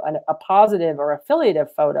to a positive or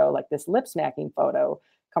affiliative photo, like this lip smacking photo,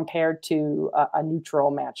 compared to a neutral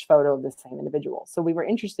matched photo of the same individual. So we were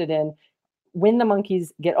interested in, when the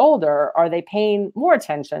monkeys get older, are they paying more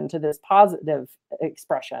attention to this positive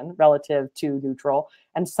expression relative to neutral,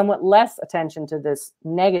 and somewhat less attention to this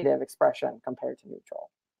negative expression compared to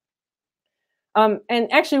neutral? And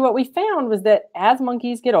actually what we found was that as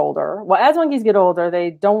monkeys get older,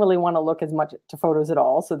 they don't really want to look as much to photos at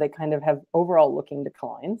all. So they kind of have overall looking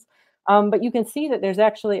declines. But you can see that there's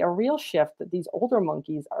actually a real shift, that these older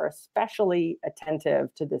monkeys are especially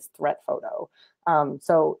attentive to this threat photo.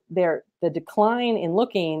 So the decline in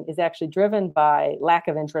looking is actually driven by lack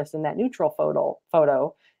of interest in that neutral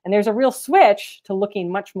photo. And there's a real switch to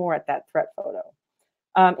looking much more at that threat photo.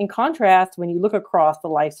 In contrast, when you look across the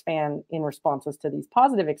lifespan in responses to these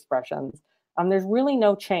positive expressions, there's really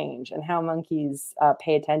no change in how monkeys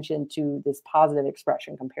pay attention to this positive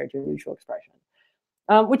expression compared to a neutral expression,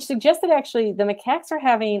 which suggests that actually the macaques are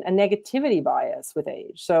having a negativity bias with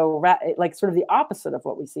age. So like sort of the opposite of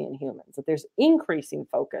what we see in humans, that there's increasing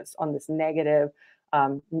focus on this negative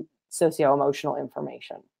socio-emotional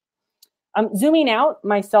information. Zooming out,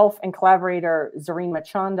 myself and collaborator Zareen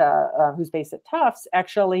Machanda, who's based at Tufts,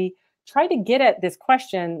 actually tried to get at this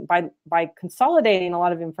question by consolidating a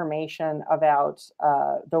lot of information about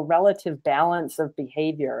the relative balance of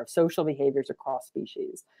behavior, of social behaviors across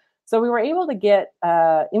species. So we were able to get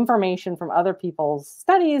information from other people's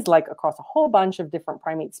studies, like across a whole bunch of different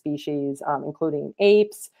primate species, including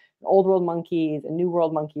apes, old world monkeys, and new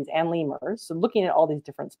world monkeys, and lemurs. So looking at all these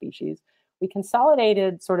different species, we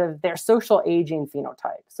consolidated sort of their social aging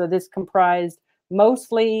phenotype. So this comprised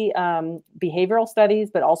mostly behavioral studies,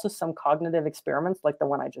 but also some cognitive experiments like the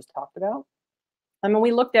one I just talked about. And when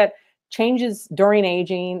we looked at changes during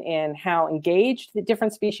aging and how engaged the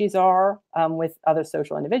different species are with other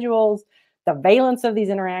social individuals, the valence of these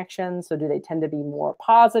interactions. So do they tend to be more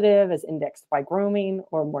positive as indexed by grooming,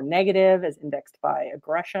 or more negative as indexed by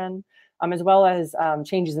aggression, as well as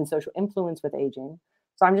changes in social influence with aging.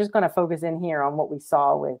 So I'm just going to focus in here on what we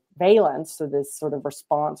saw with valence, so this sort of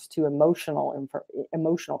response to emotional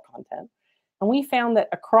content. And we found that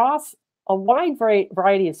across a wide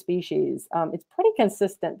variety of species, it's pretty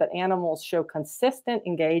consistent that animals show consistent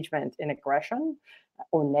engagement in aggression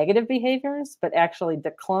or negative behaviors, but actually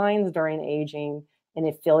declines during aging in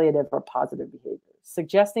affiliative or positive behaviors,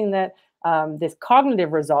 suggesting that this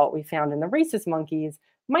cognitive result we found in the rhesus monkeys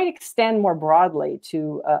might extend more broadly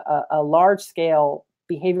to a large-scale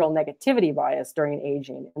behavioral negativity bias during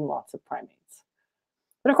aging in lots of primates.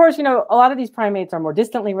 But of course, you know, a lot of these primates are more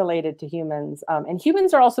distantly related to humans, and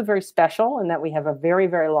humans are also very special in that we have a very,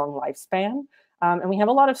 very long lifespan, and we have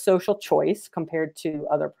a lot of social choice compared to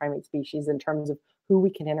other primate species in terms of who we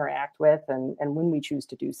can interact with and when we choose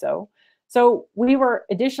to do so. So we were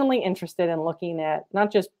additionally interested in looking at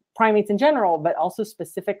not just primates in general, but also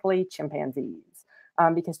specifically chimpanzees.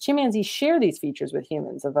 Because chimpanzees share these features with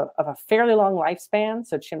humans of a fairly long lifespan.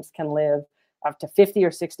 So chimps can live up to 50 or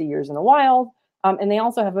 60 years in the wild. And they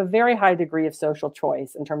also have a very high degree of social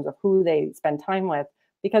choice in terms of who they spend time with,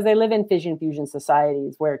 because they live in fission-fusion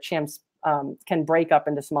societies where chimps can break up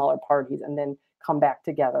into smaller parties and then come back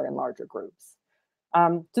together in larger groups.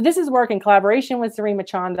 So this is work in collaboration with Zareen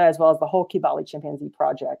Machanda, as well as the whole Kibale Chimpanzee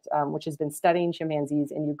Project, which has been studying chimpanzees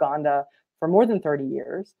in Uganda for more than 30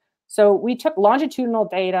 years. So we took longitudinal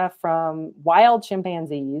data from wild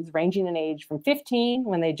chimpanzees ranging in age from 15,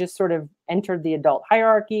 when they just sort of entered the adult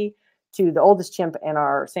hierarchy, to the oldest chimp in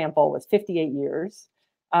our sample was 58 years.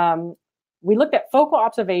 We looked at focal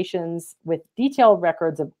observations with detailed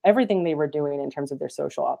records of everything they were doing in terms of their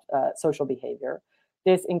social behavior.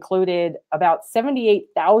 This included about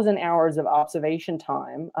 78,000 hours of observation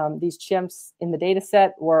time. These chimps in the data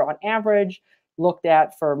set were on average looked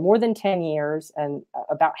at for more than 10 years, and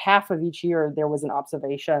about half of each year there was an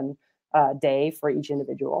observation day for each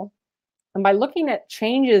individual. And by looking at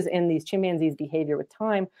changes in these chimpanzees' behavior with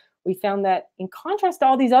time, we found that in contrast to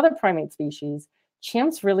all these other primate species,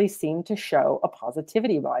 chimps really seem to show a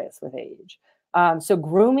positivity bias with age. So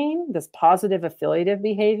grooming, this positive affiliative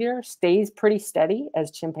behavior, stays pretty steady as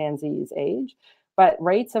chimpanzees age, but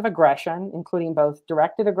rates of aggression, including both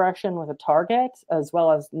directed aggression with a target, as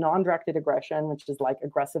well as non-directed aggression, which is like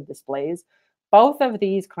aggressive displays, both of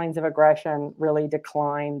these kinds of aggression really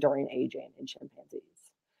decline during aging in chimpanzees.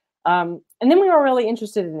 And then we were really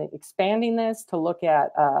interested in expanding this to look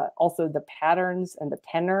at also the patterns and the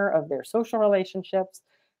tenor of their social relationships,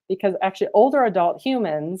 because actually older adult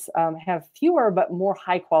humans have fewer but more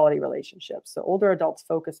high quality relationships. So older adults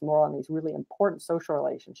focus more on these really important social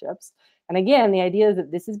relationships. And again, the idea is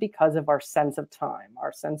that this is because of our sense of time,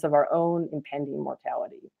 our sense of our own impending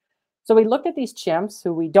mortality. So we looked at these chimps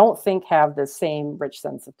who we don't think have the same rich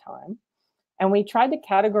sense of time. And we tried to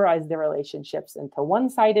categorize their relationships into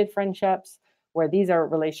one-sided friendships, where these are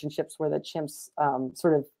relationships where the chimps'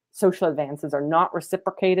 sort of social advances are not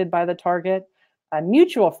reciprocated by the target.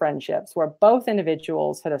 Mutual friendships, where both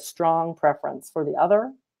individuals had a strong preference for the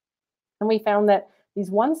other. And we found that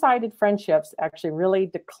these one-sided friendships actually really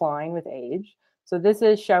decline with age. So this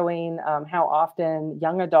is showing how often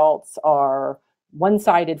young adults are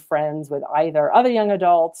one-sided friends with either other young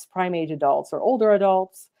adults, prime age adults, or older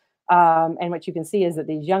adults. And what you can see is that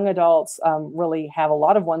these young adults really have a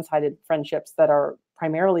lot of one-sided friendships that are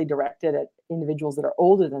primarily directed at individuals that are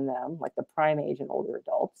older than them, like the prime age and older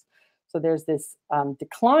adults. So there's this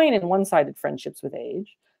decline in one-sided friendships with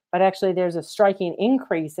age, but actually there's a striking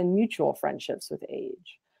increase in mutual friendships with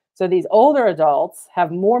age. So these older adults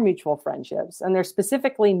have more mutual friendships, and they're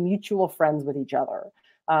specifically mutual friends with each other.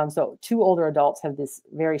 So two older adults have this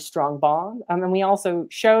very strong bond. And we also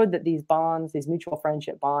showed that these bonds, these mutual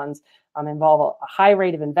friendship bonds, involve a high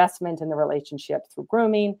rate of investment in the relationship through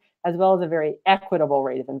grooming, as well as a very equitable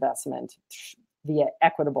rate of investment via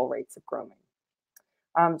equitable rates of grooming.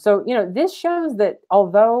 So, this shows that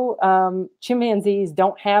although chimpanzees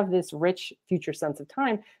don't have this rich future sense of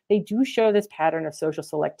time, they do show this pattern of social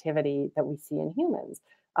selectivity that we see in humans,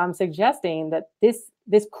 suggesting that this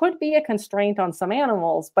could be a constraint on some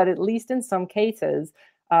animals, but at least in some cases,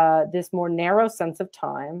 this more narrow sense of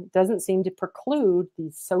time doesn't seem to preclude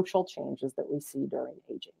these social changes that we see during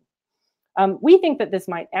aging. We think that this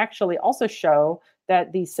might actually also show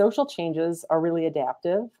that these social changes are really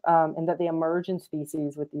adaptive, and that they emerge in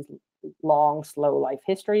species with these long, slow life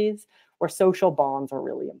histories where social bonds are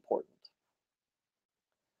really important.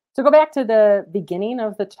 So go back to the beginning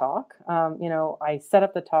of the talk. I set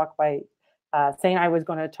up the talk by saying I was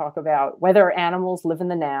going to talk about whether animals live in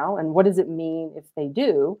the now and what does it mean if they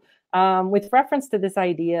do, with reference to this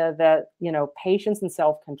idea that, patience and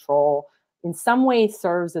self-control in some ways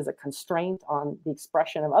serves as a constraint on the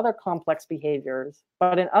expression of other complex behaviors,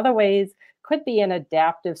 but in other ways could be an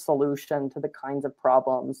adaptive solution to the kinds of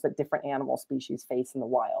problems that different animal species face in the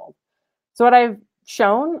wild. So what I've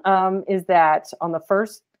shown is that on the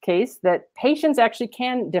first case, that patience actually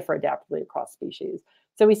can differ adaptively across species.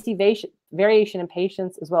 So we see variation in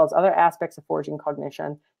patience as well as other aspects of foraging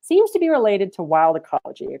cognition seems to be related to wild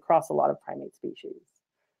ecology across a lot of primate species.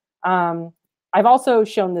 I've also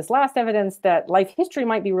shown this last evidence that life history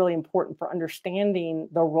might be really important for understanding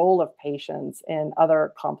the role of patience in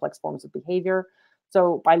other complex forms of behavior.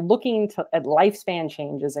 So by looking at lifespan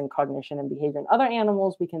changes in cognition and behavior in other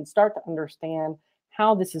animals, we can start to understand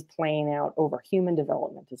how this is playing out over human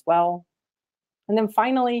development as well. And then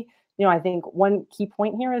finally, I think one key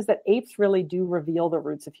point here is that apes really do reveal the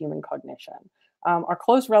roots of human cognition. Our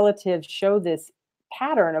close relatives show this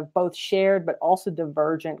pattern of both shared but also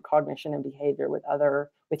divergent cognition and behavior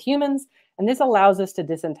with humans, and this allows us to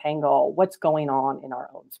disentangle what's going on in our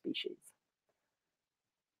own species.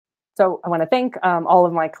 So I want to thank all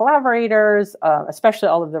of my collaborators, especially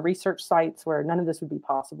all of the research sites where none of this would be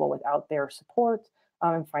possible without their support,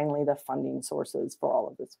 and finally the funding sources for all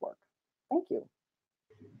of this work. Thank you.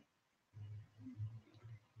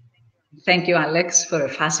 Thank you, Alex, for a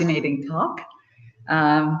fascinating talk.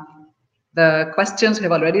 The questions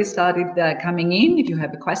have already started coming in. If you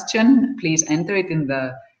have a question, please enter it in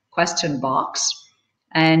the question box.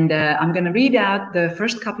 And I'm going to read out the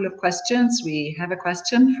first couple of questions. We have a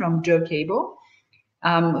question from Joe Cable,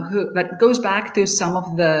 that goes back to some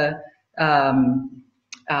of the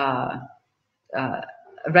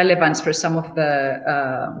relevance for some of the,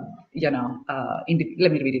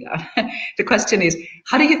 let me read it out. The question is,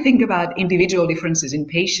 how do you think about individual differences in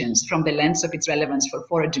patience from the lens of its relevance for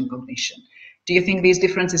foraging cognition? Do you think these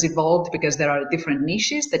differences evolved because there are different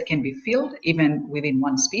niches that can be filled even within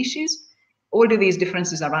one species? Or do these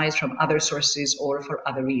differences arise from other sources or for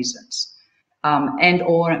other reasons? And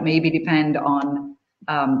or maybe depend on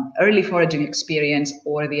early foraging experience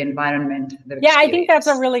or the environment. Yeah, I think that's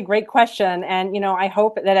a really great question. And, I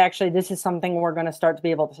hope that actually this is something we're going to start to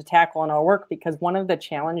be able to tackle in our work, because one of the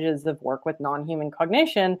challenges of work with non-human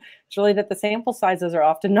cognition is really that the sample sizes are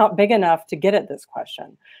often not big enough to get at this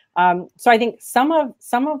question. So I think some of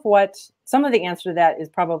the answer to that is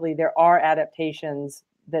probably there are adaptations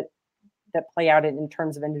that play out in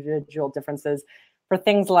terms of individual differences for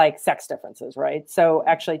things like sex differences, right? So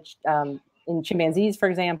actually, in chimpanzees, for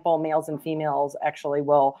example, males and females actually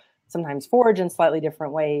will sometimes forage in slightly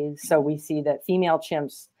different ways. So we see that female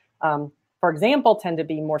chimps, for example, tend to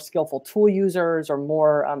be more skillful tool users or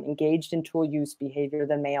more engaged in tool use behavior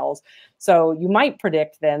than males. So you might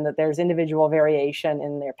predict then that there's individual variation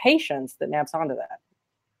in their patience that maps onto that.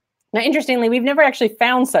 Now, interestingly, we've never actually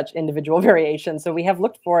found such individual variation. So we have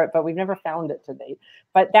looked for it, but we've never found it to date.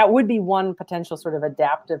 But that would be one potential sort of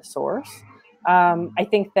adaptive source. I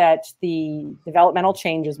think that the developmental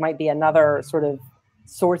changes might be another sort of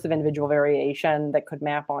source of individual variation that could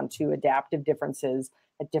map onto adaptive differences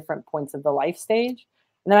at different points of the life stage.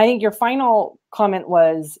 And then I think your final comment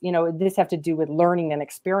was, this have to do with learning and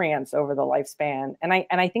experience over the lifespan. And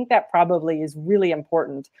I think that probably is really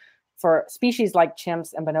important for species like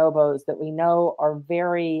chimps and bonobos that we know are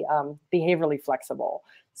very behaviorally flexible.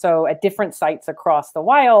 So at different sites across the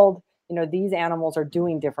wild, these animals are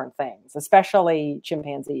doing different things, especially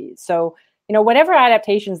chimpanzees. So whatever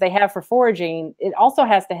adaptations they have for foraging, it also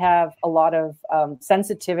has to have a lot of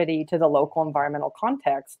sensitivity to the local environmental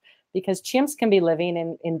context, because chimps can be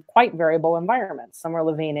living in quite variable environments. Some are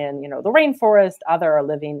living in, the rainforest, other are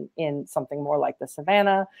living in something more like the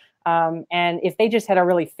savanna. And if they just had a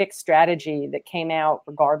really fixed strategy that came out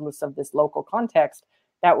regardless of this local context,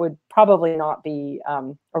 that would probably not be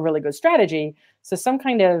a really good strategy. So some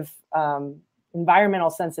kind of environmental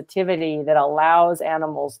sensitivity that allows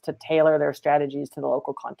animals to tailor their strategies to the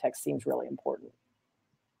local context seems really important.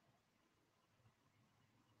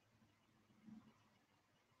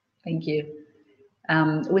 Thank you.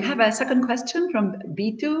 We have a second question from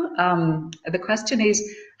B2. The question is,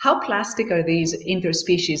 how plastic are these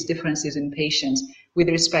interspecies differences in patients with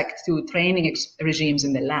respect to training regimes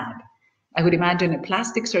in the lab? I would imagine a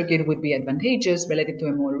plastic circuit would be advantageous relative to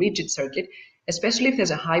a more rigid circuit, especially if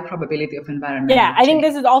there's a high probability of environmental change. I think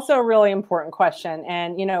change. this is also a really important question.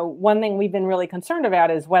 And, one thing we've been really concerned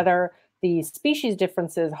about is whether the species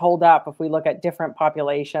differences hold up if we look at different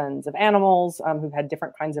populations of animals who've had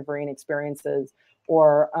different kinds of marine experiences,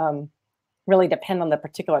 or really depend on the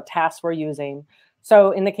particular tasks we're using.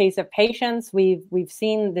 So in the case of patients, we've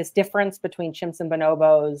seen this difference between chimps and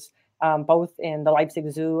bonobos, both in the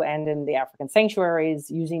Leipzig Zoo and in the African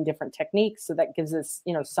sanctuaries, using different techniques. So that gives us,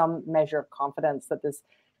 some measure of confidence that at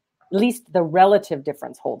least the relative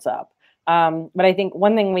difference holds up. But I think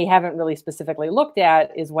one thing we haven't really specifically looked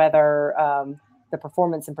at is whether the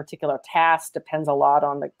performance in particular tasks depends a lot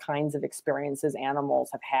on the kinds of experiences animals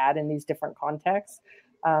have had in these different contexts.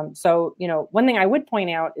 So, one thing I would point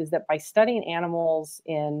out is that by studying animals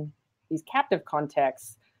in these captive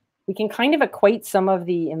contexts, we can kind of equate some of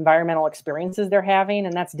the environmental experiences they're having,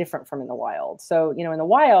 and that's different from in the wild. So, in the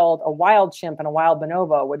wild, a wild chimp and a wild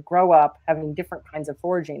bonobo would grow up having different kinds of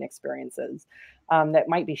foraging experiences that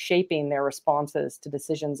might be shaping their responses to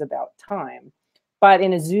decisions about time. But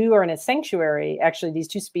in a zoo or in a sanctuary, actually, these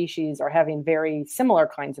two species are having very similar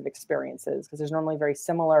kinds of experiences, because there's normally very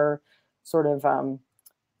similar sort of,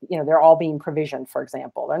 they're all being provisioned, for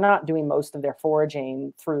example. They're not doing most of their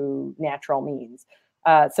foraging through natural means.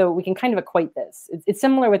 So we can kind of equate this. It's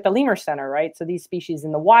similar with the lemur center, right? So these species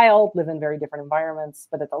in the wild live in very different environments,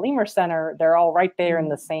 but at the lemur center, they're all right there in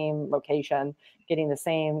the same location, getting the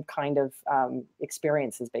same kind of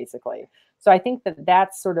experiences, basically. So I think that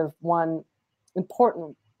that's sort of one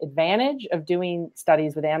important advantage of doing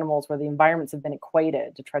studies with animals where the environments have been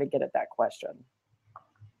equated to try to get at that question.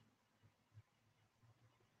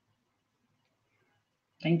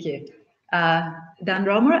 Thank you. Dan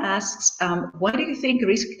Romer asks, why do you think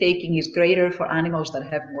risk-taking is greater for animals that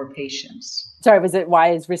have more patience? Sorry,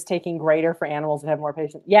 why is risk-taking greater for animals that have more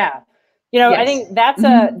patience? Yeah. Yes. I think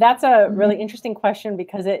that's a really interesting question,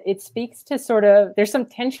 because it speaks to sort of, there's some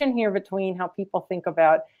tension here between how people think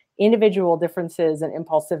about individual differences and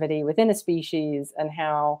impulsivity within a species, and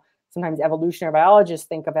how sometimes evolutionary biologists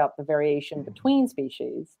think about the variation between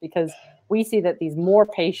species, because we see that these more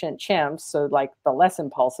patient chimps, so like the less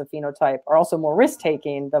impulsive phenotype, are also more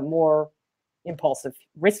risk-taking, the more impulsive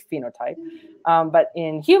risk phenotype. But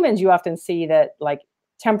in humans, you often see that like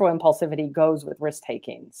temporal impulsivity goes with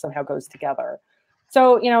risk-taking, somehow goes together.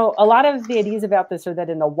 So, a lot of the ideas about this are that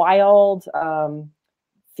in the wild,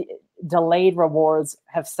 delayed rewards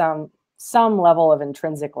have some level of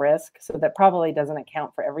intrinsic risk, so that probably doesn't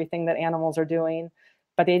account for everything that animals are doing.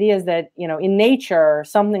 But the idea is that, in nature,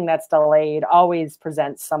 something that's delayed always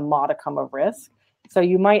presents some modicum of risk. So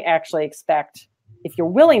you might actually expect, if you're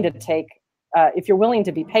willing to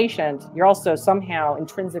be patient, you're also somehow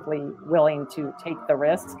intrinsically willing to take the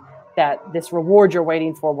risk that this reward you're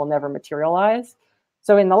waiting for will never materialize.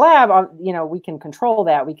 So in the lab, we can control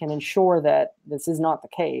that. We can ensure that this is not the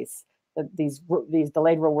case, that these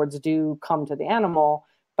delayed rewards do come to the animal,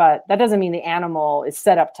 but that doesn't mean the animal is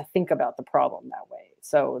set up to think about the problem that way.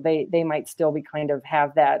 So they might still be kind of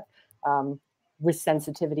have that risk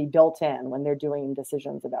sensitivity built in when they're doing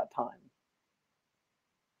decisions about time.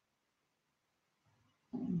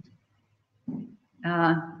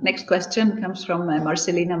 Next question comes from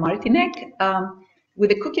Marcelina Martinek. With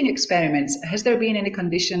the cooking experiments, has there been any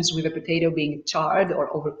conditions with the potato being charred or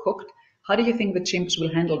overcooked? How do you think the chimps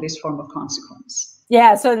will handle this form of consequence?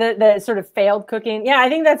 Yeah, so the sort of failed cooking. Yeah, I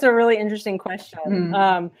think that's a really interesting question.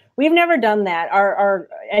 We've never done that.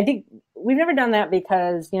 I think we've never done that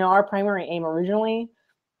because, our primary aim originally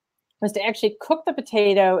was to actually cook the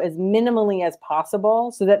potato as minimally as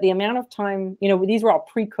possible, so that the amount of time, these were all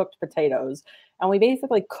pre-cooked potatoes, and we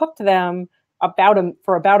basically cooked them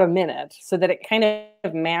for about a minute, so that it kind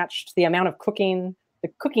of matched the amount of cooking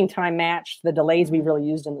cooking time matched the delays we really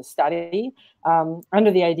used in the study,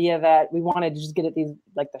 under the idea that we wanted to just get at these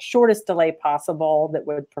like the shortest delay possible that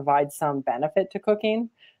would provide some benefit to cooking.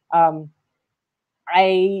 I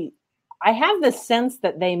have the sense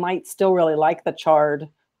that they might still really like the charred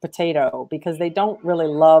potato because they don't really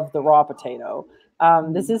love the raw potato.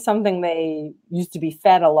 This is something they used to be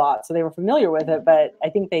fed a lot, so they were familiar with it, but I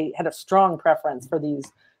think they had a strong preference for these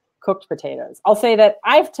cooked potatoes. I'll say that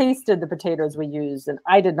I've tasted the potatoes we used, and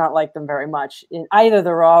I did not like them very much in either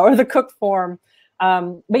the raw or the cooked form.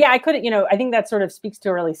 But yeah, I couldn't, I think that sort of speaks to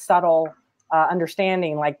a really subtle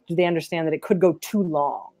understanding, like, do they understand that it could go too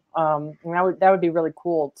long? And that would be really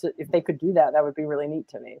cool if they could do that. That would be really neat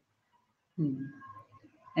to me.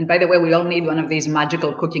 And by the way, we all need one of these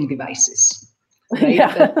magical cooking devices. Right?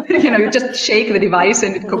 Yeah. You just shake the device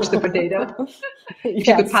and it cooks the potato. If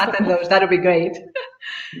you could patent those, that would be great.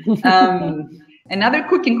 Another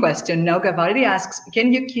cooking question, Noga Vardi asks,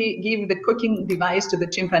 can you give the cooking device to the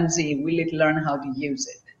chimpanzee? Will it learn how to use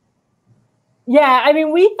it? Yeah, I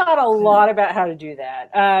mean, we thought a lot about how to do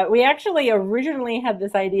that. We actually originally had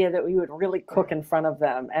this idea that we would really cook in front of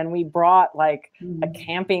them. And we brought like a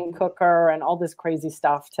camping cooker and all this crazy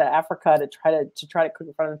stuff to Africa to try to cook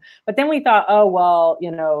in front of them. But then we thought, oh, well,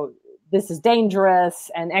 this is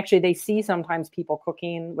dangerous. And actually they see sometimes people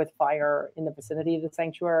cooking with fire in the vicinity of the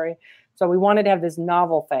sanctuary. So we wanted to have this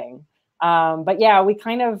novel thing. But yeah,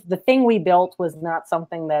 the thing we built was not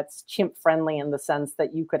something that's chimp friendly in the sense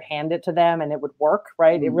that you could hand it to them and it would work,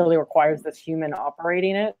 right? It really requires this human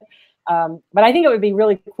operating it. But I think it would be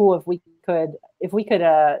really cool if we could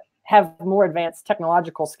have more advanced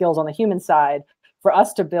technological skills on the human side for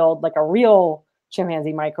us to build like a real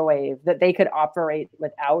chimpanzee microwave that they could operate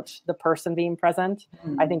without the person being present.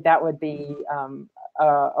 I think that would be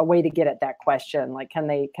a way to get at that question. Like, can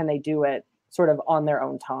they do it sort of on their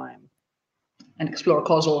own time? And explore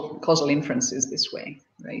causal inferences this way,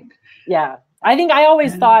 right? Yeah, I think I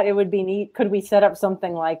always thought it would be neat. Could we set up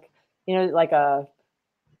something like, like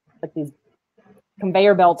these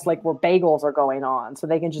conveyor belts, like where bagels are going on, so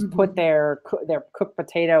they can just put their cooked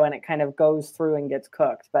potato and it kind of goes through and gets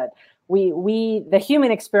cooked. But the human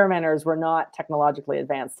experimenters were not technologically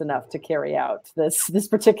advanced enough to carry out this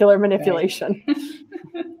particular manipulation.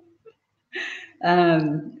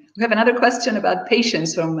 Right. We have another question about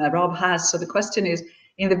patience from Rob Haas. So the question is,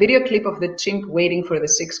 in the video clip of the chimp waiting for the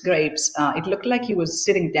 6 grapes, it looked like he was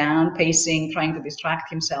sitting down, pacing, trying to distract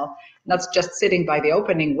himself, not just sitting by the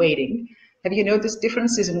opening waiting. Have you noticed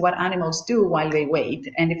differences in what animals do while they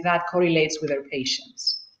wait, and if that correlates with their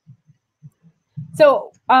patience?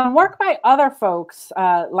 So work by other folks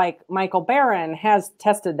like Michael Barron has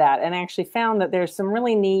tested that and actually found that there's some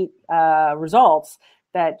really neat results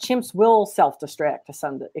that chimps will self-distract to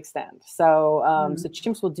some extent. So, so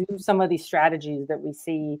chimps will do some of these strategies that we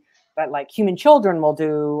see that like human children will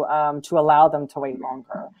do to allow them to wait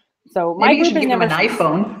longer. So maybe you should give them an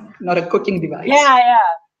iPhone, not a cooking device. Yeah.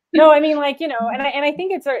 No, I mean, like, and I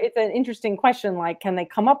think it's an interesting question. Like, can they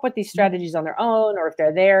come up with these strategies on their own, or if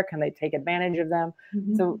they're there, can they take advantage of them?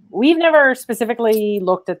 So we've never specifically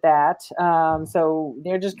looked at that. So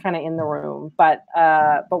they're just kind of in the room. But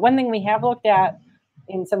one thing we have looked at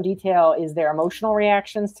in some detail is their emotional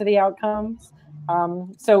reactions to the outcomes.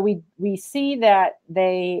 So we see that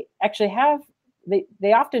they actually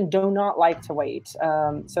they often do not like to wait.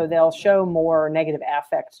 So they'll show more negative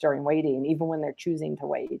affect during waiting, even when they're choosing to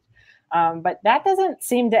wait. But that doesn't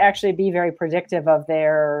seem to actually be very predictive of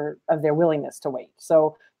their willingness to wait.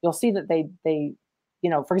 So you'll see that they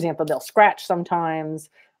for example, they'll scratch sometimes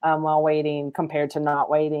while waiting compared to not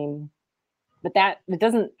waiting. But it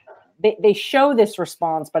doesn't. They show this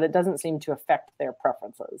response, but it doesn't seem to affect their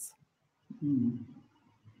preferences.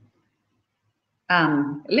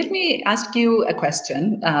 Let me ask you a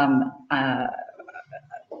question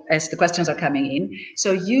as the questions are coming in.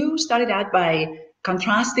 So you started out by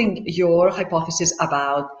contrasting your hypothesis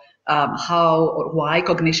about how or why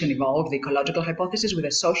cognition evolved, the ecological hypothesis, with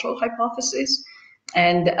a social hypothesis.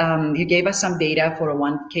 And you gave us some data for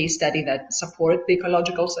one case study that support the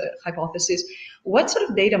ecological hypothesis. What sort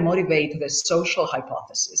of data motivate the social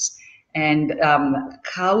hypothesis? And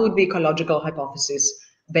how would the ecological hypothesis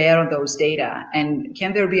bear on those data? And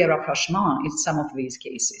can there be a rapprochement in some of these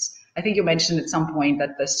cases? I think you mentioned at some point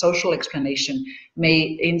that the social explanation may,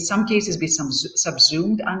 in some cases, be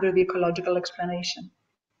subsumed under the ecological explanation.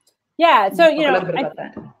 Yeah, so, a little bit about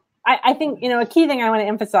that. I think, a key thing I want to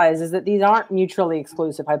emphasize is that these aren't mutually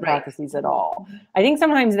exclusive hypotheses at all. I think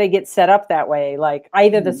sometimes they get set up that way, like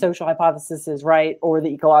either the social hypothesis is right or the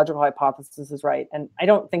ecological hypothesis is right. And I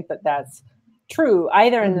don't think that that's true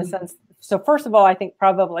either in the sense, so first of all, I think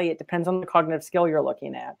probably it depends on the cognitive skill you're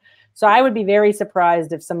looking at. So I would be very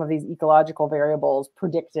surprised if some of these ecological variables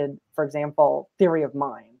predicted, for example, theory of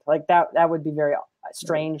mind. Like that would be very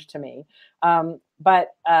strange to me. But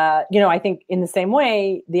I think in the same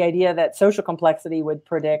way, the idea that social complexity would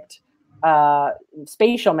predict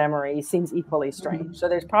spatial memory seems equally strange. So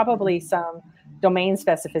there's probably some domain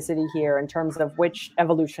specificity here in terms of which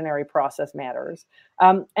evolutionary process matters.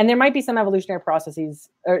 And there might be some evolutionary processes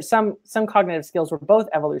or some cognitive skills where both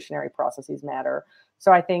evolutionary processes matter.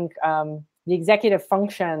 So I think the executive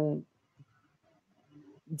function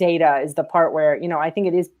data is the part where, I think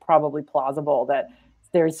it is probably plausible that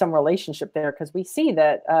there's some relationship there, because we see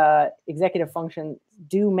that executive functions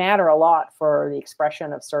do matter a lot for the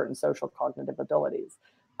expression of certain social cognitive abilities.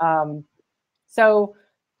 So,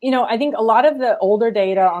 I think a lot of the older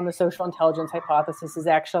data on the social intelligence hypothesis is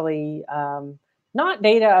actually not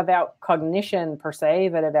data about cognition per se,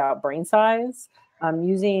 but about brain size,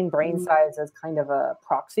 using brain size as kind of a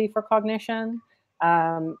proxy for cognition.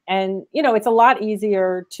 And, it's a lot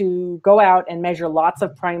easier to go out and measure lots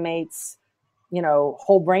of primates,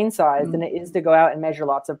 whole brain size than it is to go out and measure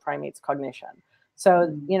lots of primates' cognition.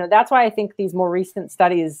 So, that's why I think these more recent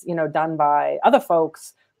studies, done by other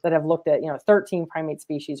folks that have looked at, 13 primate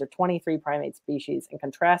species or 23 primate species and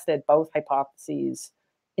contrasted both hypotheses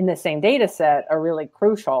in the same data set are really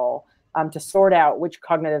crucial to sort out which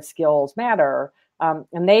cognitive skills matter.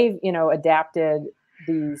 And they've, adapted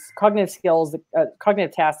these cognitive skills,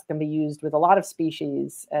 cognitive tasks can be used with a lot of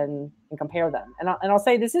species and compare them. And I'll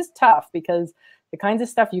say this is tough because the kinds of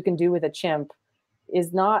stuff you can do with a chimp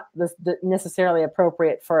is not necessarily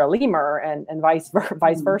appropriate for a lemur and vice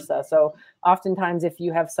versa. So oftentimes if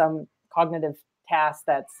you have some cognitive task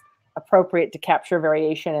that's appropriate to capture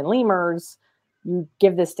variation in lemurs, you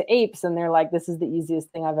give this to apes and they're like, this is the easiest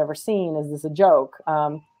thing I've ever seen. Is this a joke?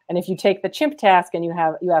 And if you take the chimp task and you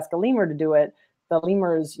ask a lemur to do it, the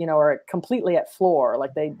lemurs, are completely at floor,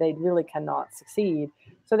 like they really cannot succeed.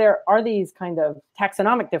 So there are these kind of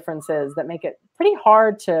taxonomic differences that make it pretty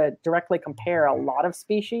hard to directly compare a lot of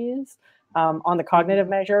species on the cognitive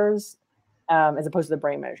measures as opposed to the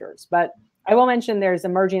brain measures. But I will mention there's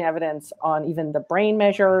emerging evidence on even the brain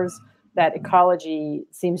measures that ecology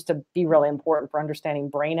seems to be really important for understanding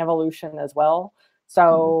brain evolution as well.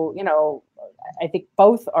 So, I think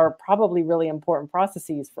both are probably really important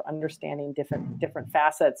processes for understanding different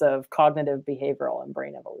facets of cognitive, behavioral, and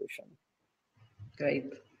brain evolution.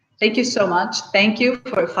 Great. Thank you so much. Thank you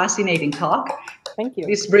for a fascinating talk. Thank you.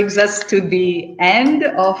 This brings us to the end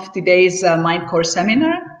of today's MindCORE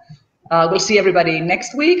seminar. We'll see everybody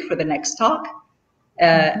next week for the next talk.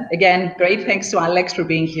 Again, great thanks to Alex for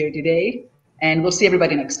being here today. And we'll see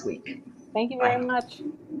everybody next week. Thank you very much.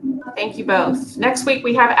 Thank you both. Next week,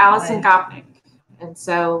 we have Alison Gopnik. And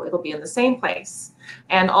so it'll be in the same place.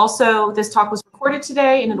 And also, this talk was recorded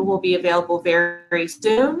today, and it will be available very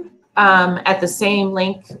soon at the same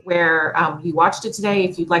link where you watched it today,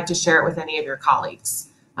 if you'd like to share it with any of your colleagues.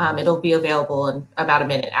 It'll be available in about a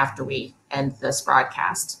minute after we end this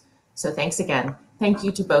broadcast. So thanks again. Thank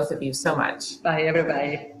you to both of you so much. Bye,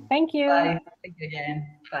 everybody. Thank you. Bye. Thank you again.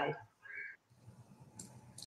 Bye.